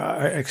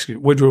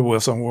Woodrow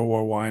Wilson, World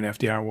War I, and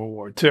FDR in World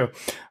War II.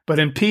 But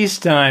in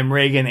peacetime,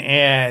 Reagan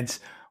adds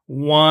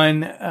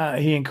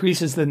he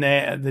increases the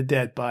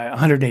debt by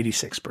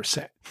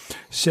 186%.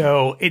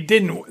 So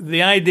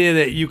the idea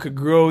that you could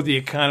grow the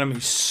economy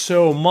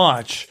so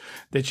much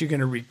that you're going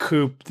to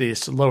recoup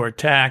these lower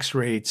tax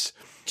rates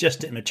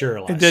just didn't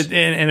materialize.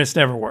 And it's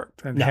never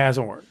worked. It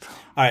hasn't worked.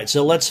 All right,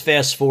 so let's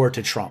fast forward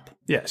to Trump.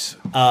 Yes.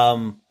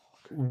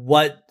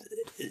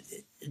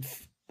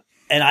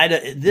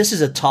 This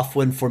is a tough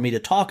one for me to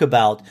talk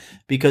about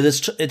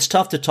because it's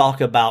tough to talk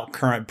about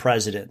current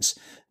presidents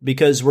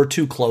because we're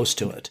too close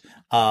to it.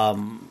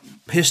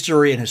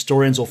 History and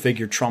historians will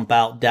figure Trump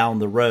out down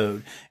the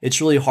road. It's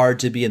really hard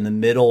to be in the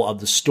middle of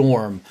the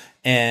storm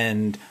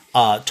and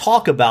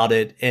talk about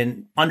it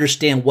and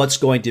understand what's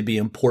going to be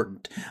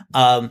important.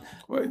 Do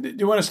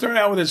you want to start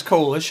out with his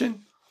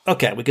coalition?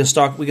 Okay, we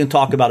can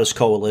talk about his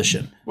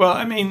coalition. Well,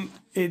 I mean,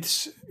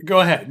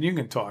 go ahead. You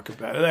can talk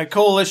about it. That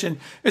coalition,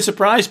 it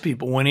surprised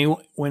people when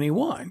he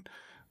won,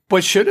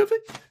 but should have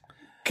it,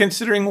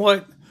 considering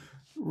what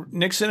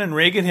Nixon and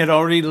Reagan had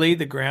already laid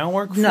the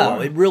groundwork for?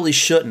 No, it really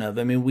shouldn't have.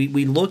 I mean,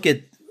 we look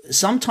at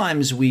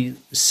sometimes we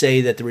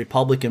say that the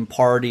Republican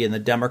Party and the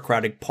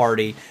Democratic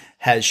Party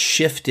has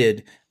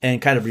shifted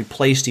and kind of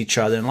replaced each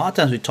other. And a lot of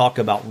times we talk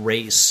about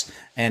race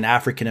and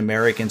African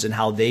Americans and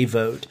how they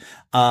vote.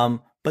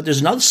 But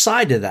there's another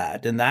side to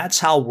that, and that's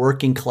how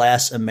working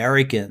class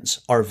Americans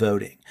are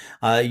voting.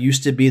 It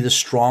used to be the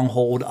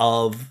stronghold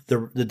of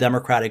the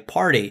Democratic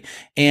Party,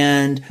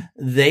 and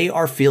they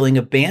are feeling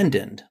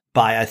abandoned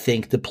by, I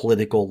think, the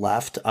political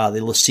left.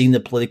 They've seen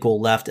the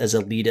political left as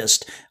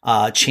elitist,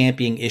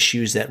 championing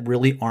issues that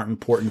really aren't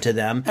important to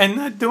them. And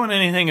not doing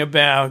anything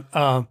about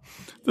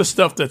the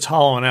stuff that's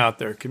hollowing out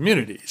their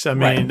communities. I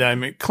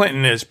mean,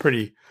 Clinton is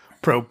pretty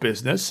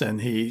pro-business,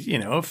 and he,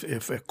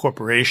 if a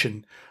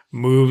corporation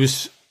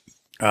moves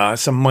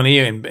some money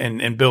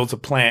and builds a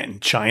plant in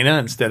China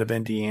instead of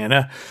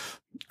Indiana,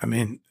 I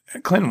mean,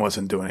 Clinton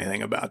wasn't doing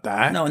anything about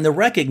that. No, and the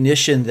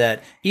recognition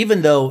that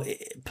even though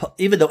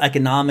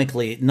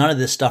economically none of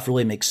this stuff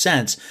really makes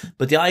sense,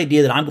 but the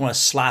idea that I'm going to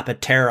slap a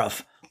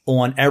tariff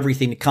on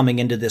everything coming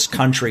into this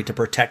country to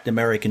protect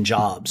American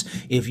jobs.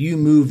 If you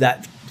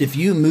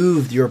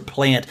moved your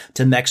plant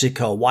to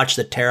Mexico, watch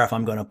the tariff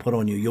I'm going to put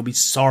on you. You'll be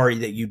sorry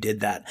that you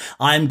did that.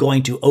 I'm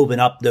going to open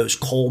up those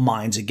coal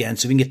mines again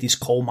so we can get these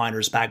coal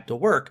miners back to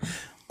work.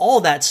 All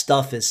that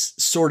stuff is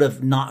sort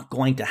of not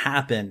going to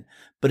happen,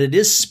 but it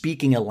is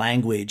speaking a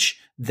language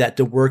that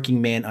the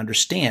working man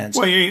understands.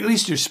 Well, at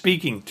least you're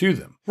speaking to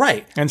them.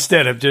 Right.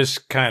 Instead of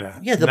just kind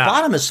of... Yeah, the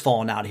bottom has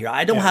fallen out here.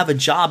 I don't have a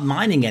job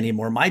mining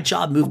anymore. My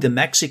job moved to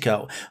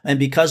Mexico. And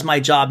because my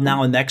job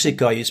now in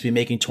Mexico, I used to be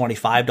making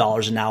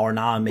 $25 an hour.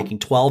 Now I'm making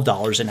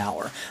 $12 an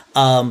hour.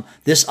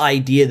 This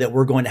idea that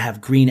we're going to have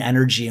green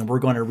energy and we're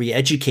going to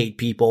re-educate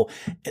people,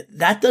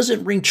 that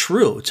doesn't ring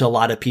true to a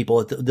lot of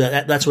people.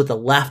 That's what the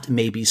left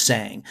may be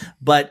saying.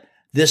 But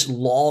this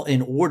law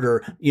and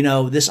order,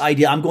 this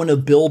idea, I'm going to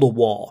build a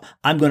wall.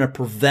 I'm going to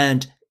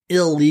prevent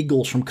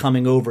illegals from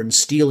coming over and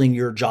stealing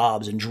your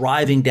jobs and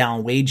driving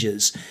down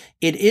wages.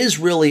 It is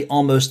really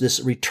almost this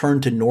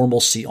return to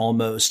normalcy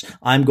almost.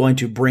 I'm going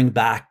to bring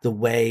back the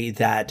way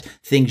that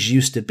things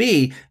used to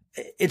be.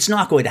 It's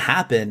not going to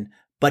happen,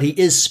 but he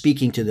is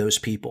speaking to those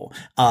people.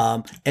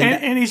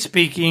 And he's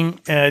speaking,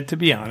 to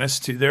be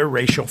honest, to their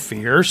racial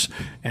fears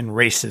and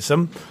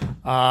racism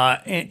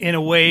in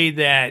a way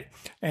that,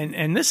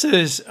 and this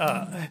is,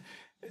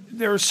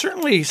 there's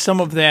certainly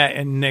some of that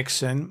in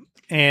Nixon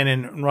and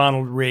in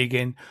Ronald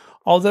Reagan,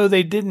 although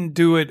they didn't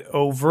do it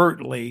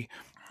overtly.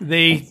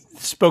 They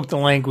spoke the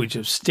language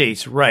of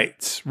states'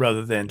 rights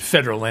rather than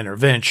federal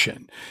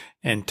intervention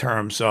in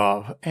terms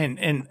of,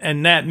 and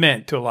that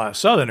meant to a lot of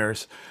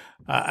Southerners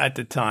at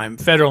the time,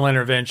 federal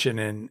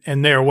intervention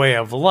in their way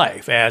of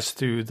life, as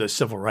through the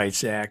Civil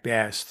Rights Act,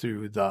 as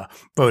through the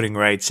Voting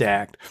Rights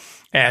Act,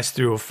 as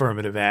through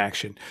affirmative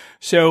action.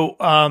 So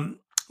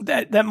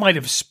that might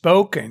have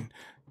spoken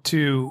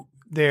to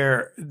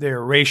their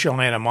racial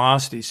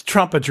animosities.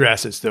 Trump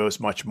addresses those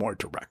much more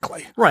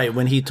directly. Right.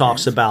 When he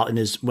talks about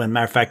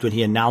matter of fact, when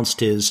he announced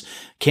his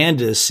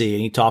candidacy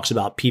and he talks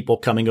about people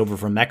coming over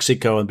from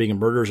Mexico and being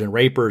murderers and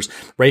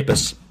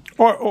rapists,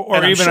 or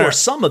and I'm even sure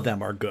some of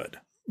them are good.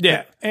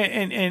 Yeah.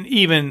 And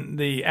even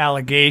the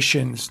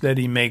allegations that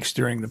he makes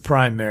during the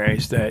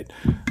primaries that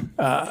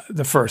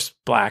the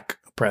first black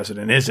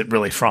president isn't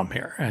really from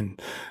here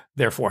and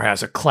therefore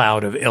has a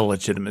cloud of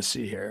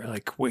illegitimacy here.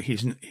 Like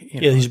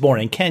he's born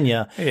in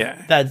Kenya.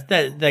 Yeah,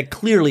 that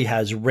clearly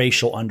has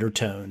racial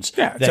undertones.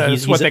 Yeah,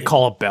 he's what they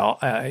call a bell.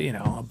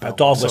 a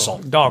dog whistle.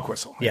 Dog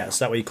whistle. Yes,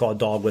 that's what you call a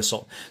dog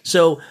whistle.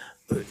 So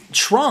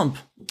Trump,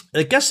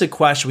 I guess the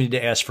question we need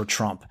to ask for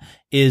Trump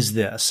is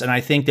this, and I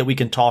think that we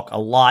can talk a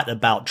lot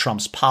about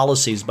Trump's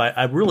policies, but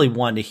I really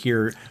want to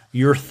hear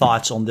your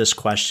thoughts on this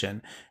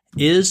question: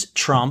 is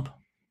Trump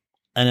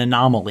an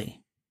anomaly?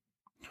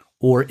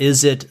 Or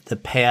is it the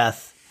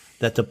path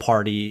that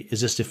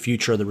is this the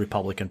future of the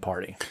Republican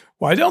Party?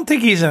 Well, I don't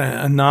think he's an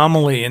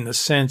anomaly in the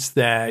sense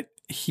that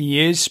he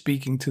is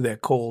speaking to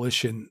that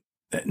coalition,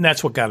 and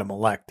that's what got him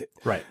elected.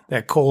 Right.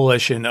 That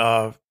coalition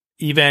of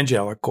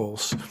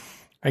evangelicals.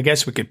 I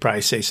guess we could probably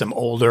say some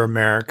older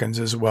Americans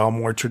as well,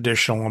 more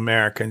traditional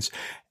Americans,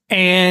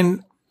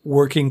 and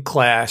working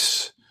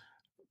class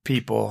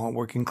people,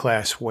 working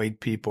class white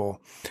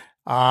people.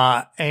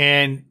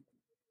 And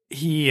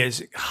he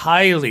is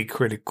highly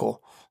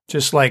critical,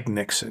 just like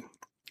Nixon,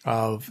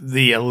 of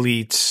the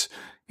elites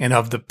and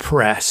of the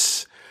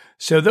press.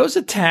 So those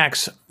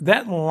attacks,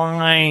 that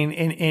line,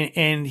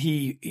 and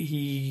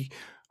he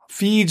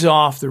feeds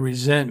off the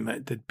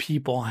resentment that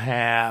people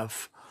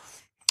have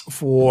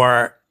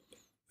for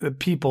the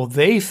people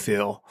they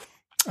feel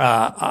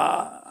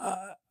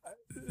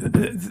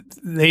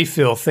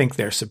think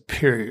they're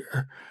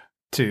superior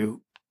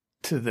to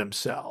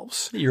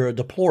themselves. You're a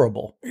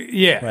deplorable.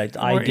 Yeah. Right.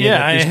 The idea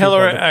that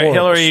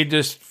Hillary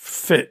just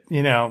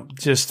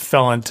just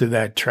fell into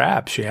that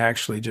trap. She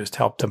actually just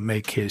helped to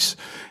make his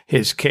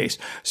case.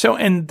 So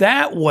in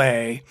that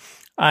way,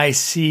 I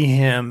see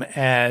him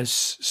as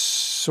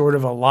sort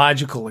of a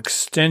logical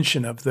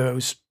extension of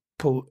the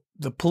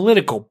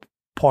political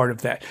part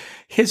of that.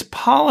 His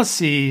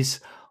policies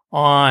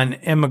on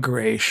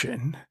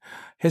immigration,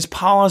 his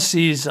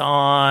policies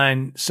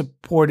on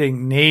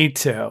supporting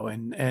NATO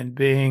and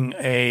being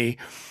a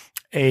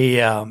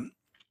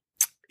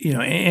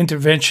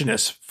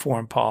interventionist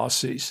foreign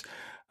policies,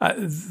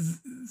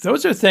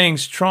 those are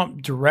things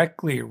Trump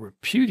directly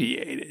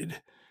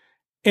repudiated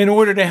in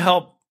order to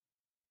help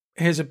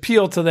his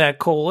appeal to that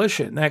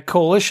coalition. That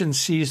coalition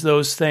sees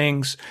those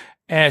things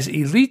as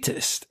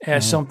elitist,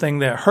 as something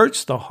that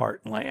hurts the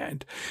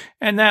heartland.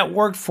 And that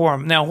worked for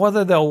him. Now,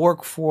 whether they'll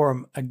work for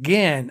him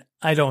again,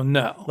 I don't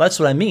know. Well, that's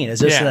what I mean. Is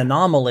this an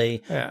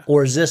anomaly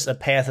or is this a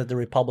path of the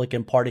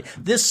Republican Party?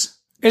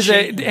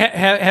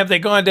 Have they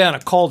gone down a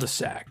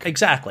cul-de-sac?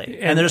 Exactly.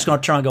 And they're just going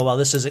to turn and go, well,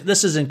 this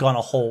isn't going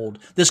to hold.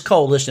 This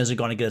coalition isn't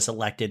going to get us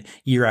elected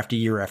year after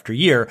year after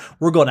year.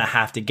 We're going to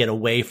have to get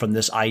away from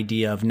this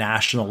idea of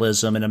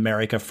nationalism and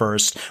America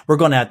first. We're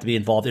going to have to be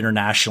involved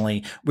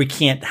internationally. We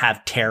can't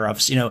have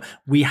tariffs.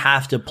 We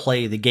have to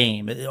play the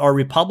game. Are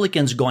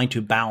Republicans going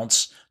to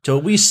bounce to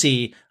what we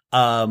see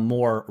a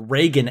more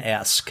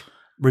Reagan-esque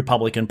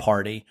Republican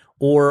Party?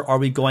 Or are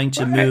we going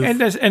to move?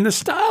 And the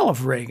style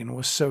of Reagan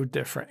was so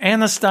different,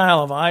 and the style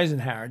of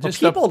Eisenhower.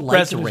 Just people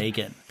liked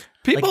Reagan.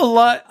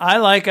 I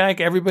like Ike.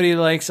 Everybody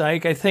likes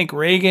Ike. I think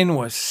Reagan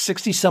was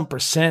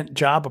 60-some%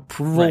 job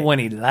approval when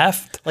he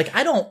left.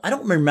 I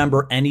don't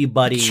remember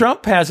anybody.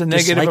 Trump has a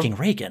negative disliking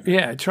Reagan.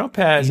 Yeah, Trump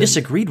has. He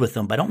disagreed with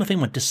him, but I don't know if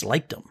anyone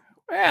disliked him.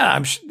 Yeah,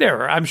 I'm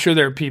sure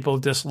there are people who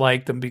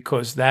disliked him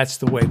because that's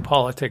the way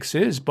politics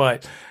is.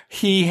 But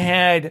he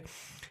had.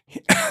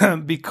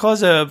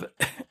 Because of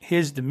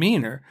his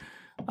demeanor,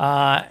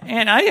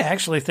 and I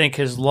actually think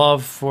his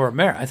love for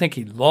America. I think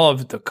he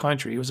loved the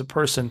country. He was a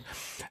person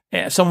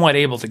somewhat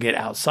able to get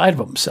outside of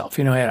himself.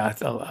 He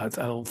had a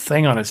little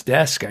thing on his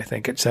desk. I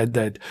think it said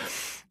that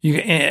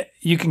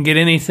you can get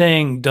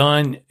anything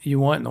done you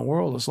want in the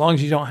world as long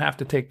as you don't have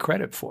to take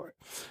credit for it.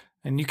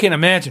 And you can't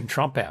imagine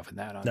Trump having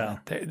that on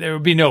that. There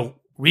would be no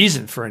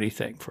reason for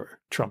anything for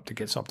Trump to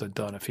get something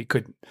done if he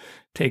couldn't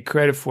take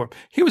credit for it.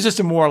 He was just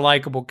a more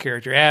likable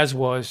character, as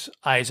was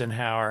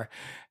Eisenhower.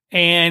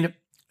 And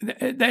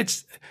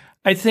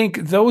I think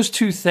those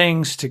two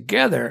things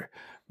together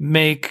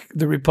make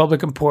the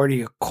Republican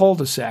Party a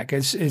cul-de-sac.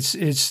 It's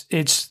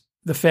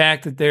the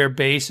fact that their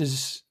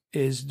base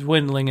is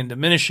dwindling and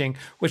diminishing,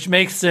 which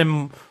makes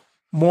them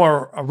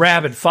more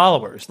rabid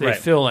followers. They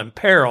feel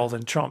imperiled,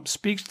 and Trump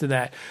speaks to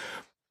that.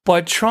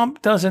 But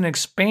Trump doesn't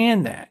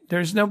expand that.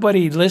 There's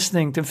nobody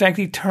listening. In fact,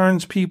 he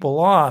turns people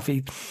off.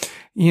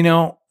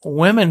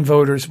 Women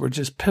voters were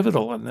just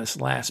pivotal in this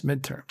last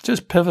midterm,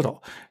 just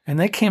pivotal. And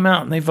they came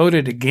out and they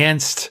voted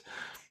against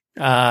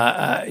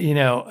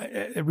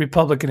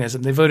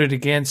Republicanism. They voted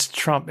against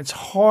Trump. It's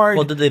hard.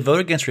 Well, did they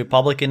vote against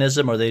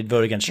Republicanism or they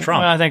vote against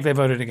Trump? Well, I think they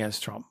voted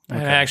against Trump. Okay.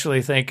 And I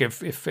actually think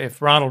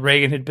if Ronald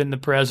Reagan had been the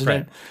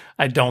president, right,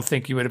 I don't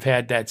think you would have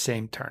had that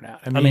same turnout.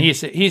 I mean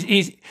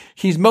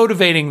he's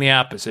motivating the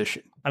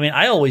opposition. I mean,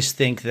 I always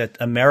think that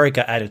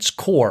America at its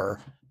core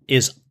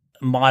is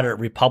moderate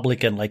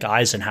Republican like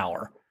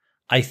Eisenhower.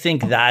 I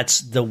think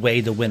that's the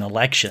way to win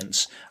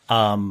elections.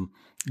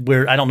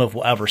 Where I don't know if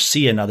we'll ever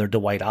see another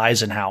Dwight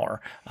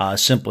Eisenhower.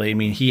 Simply, I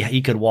mean,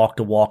 he could walk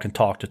to walk and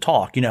talk to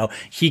talk. You know,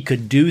 he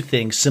could do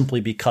things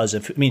simply because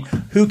of. I mean,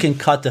 who can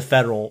cut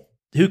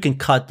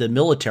the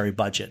military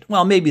budget?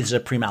 Well, maybe the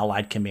Supreme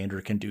Allied Commander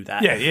can do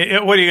that. Yeah.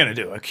 What are you going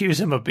to do? Accuse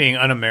him of being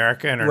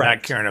un-American or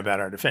not caring about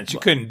our defense?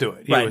 You couldn't do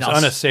it. He was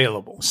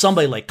unassailable.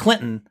 Somebody like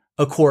Clinton,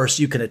 of course,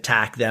 you can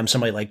attack them.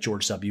 Somebody like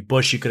George W.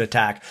 Bush, you could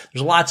attack.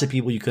 There's lots of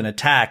people you can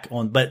attack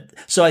on. But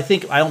so I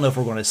don't know if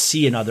we're going to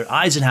see another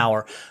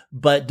Eisenhower,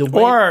 but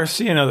or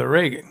see another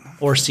Reagan.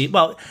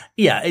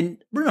 And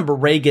remember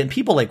Reagan,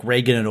 people like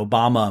Reagan and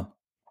Obama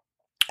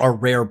are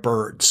rare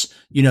birds.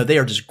 You know, they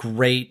are just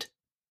great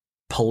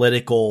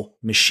political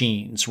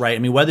machines, right? I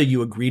mean, whether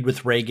you agreed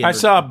with Reagan. I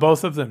saw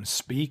both of them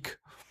speak.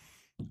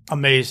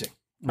 Amazing.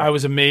 Right. I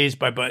was amazed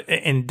but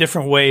in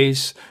different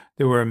ways.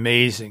 They were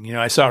amazing. You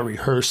know, I saw a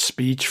rehearsed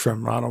speech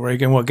from Ronald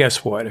Reagan. Well,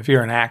 guess what? If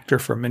you're an actor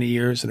for many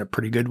years and a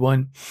pretty good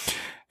one,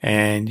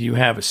 and you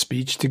have a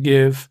speech to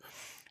give,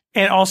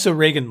 and also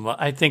Reagan,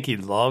 I think he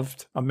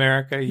loved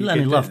America. He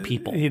loved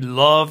people. He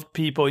loved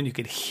people, and you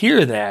could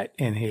hear that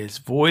in his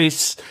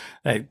voice,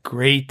 that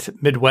great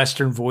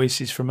Midwestern voice.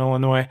 He's from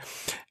Illinois.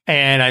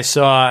 And I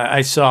saw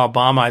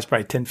Obama. I was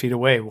probably 10 feet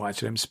away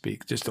watching him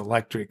speak. Just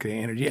electric, the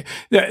energy.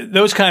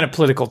 Those kind of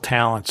political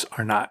talents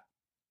are not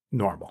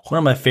normal. One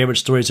of my favorite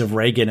stories of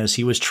Reagan is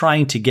he was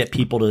trying to get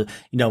people to,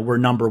 we're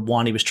number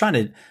one. He was trying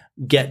to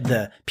get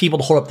the people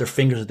to hold up their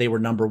fingers that they were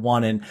number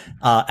one. And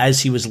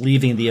as he was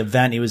leaving the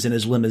event, he was in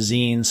his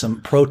limousine.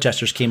 Some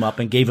protesters came up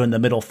and gave him the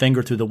middle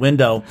finger through the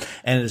window,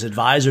 and his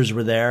advisors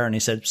were there. And he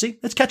said, "See,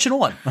 it's catching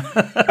on."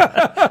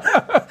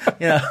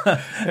 Yeah.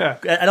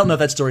 I don't know if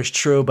that story's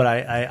true, but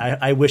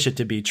I wish it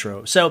to be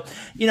true. So,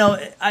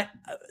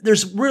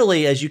 there's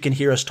really, as you can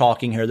hear us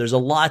talking here, there's a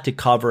lot to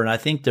cover. And I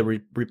think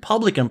the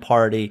Republican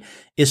Party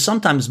is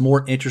sometimes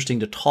more interesting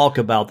to talk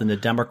about than the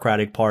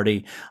Democratic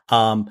Party,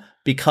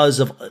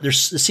 because there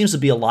seems to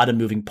be a lot of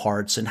moving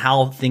parts and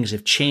how things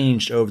have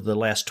changed over the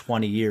last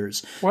 20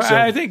 years. Well,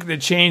 I think the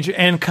change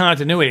and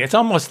continuity, it's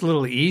almost a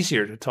little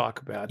easier to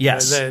talk about.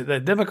 Yes. The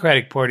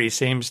Democratic Party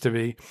seems to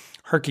be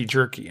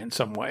herky-jerky in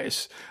some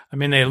ways. I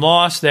mean, they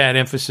lost that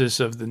emphasis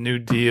of the New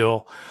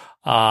Deal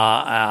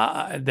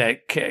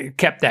that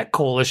kept that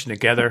coalition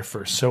together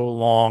for so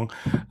long,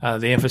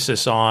 the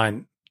emphasis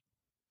on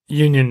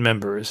union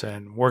members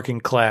and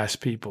working class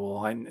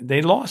people, and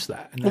they lost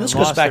that. And this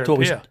goes back to what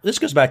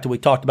we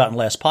talked about in the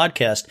last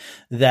podcast,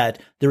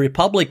 that the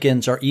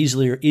Republicans are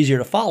easier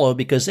to follow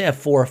because they have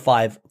 4 or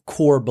 5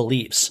 core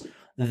beliefs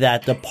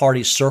that the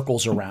party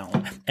circles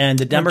around. And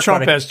the Democratic,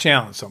 Trump has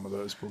challenged some of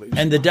those beliefs.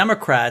 And the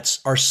Democrats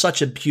are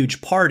such a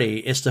huge party,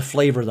 it's the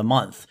flavor of the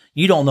month.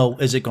 You don't know,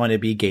 is it going to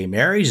be gay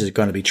marriage? Is it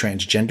going to be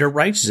transgender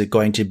rights? Is it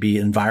going to be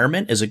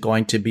environment? Is it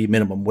going to be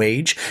minimum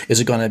wage? Is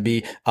it going to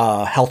be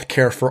health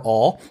care for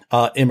all,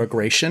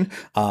 immigration,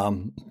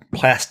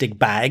 plastic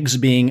bags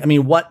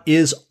what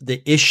is the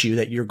issue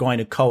that you're going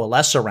to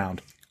coalesce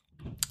around?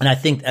 And I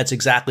think that's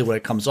exactly what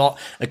it comes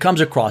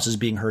across as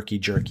being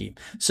herky-jerky.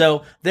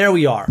 So there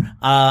we are.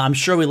 I'm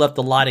sure we left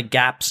a lot of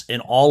gaps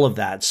in all of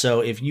that.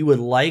 So if you would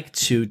like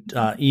to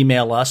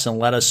email us and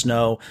let us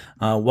know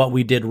what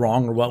we did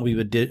wrong or what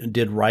we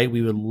did right,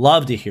 we would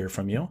love to hear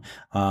from you.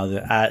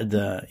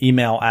 The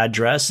email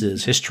address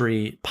is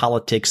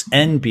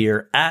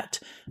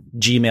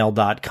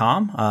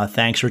historypoliticsandbeer@gmail.com.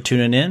 Thanks for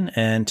tuning in.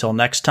 And until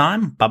next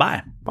time,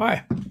 bye-bye.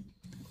 Bye.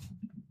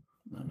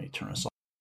 Let me turn us off.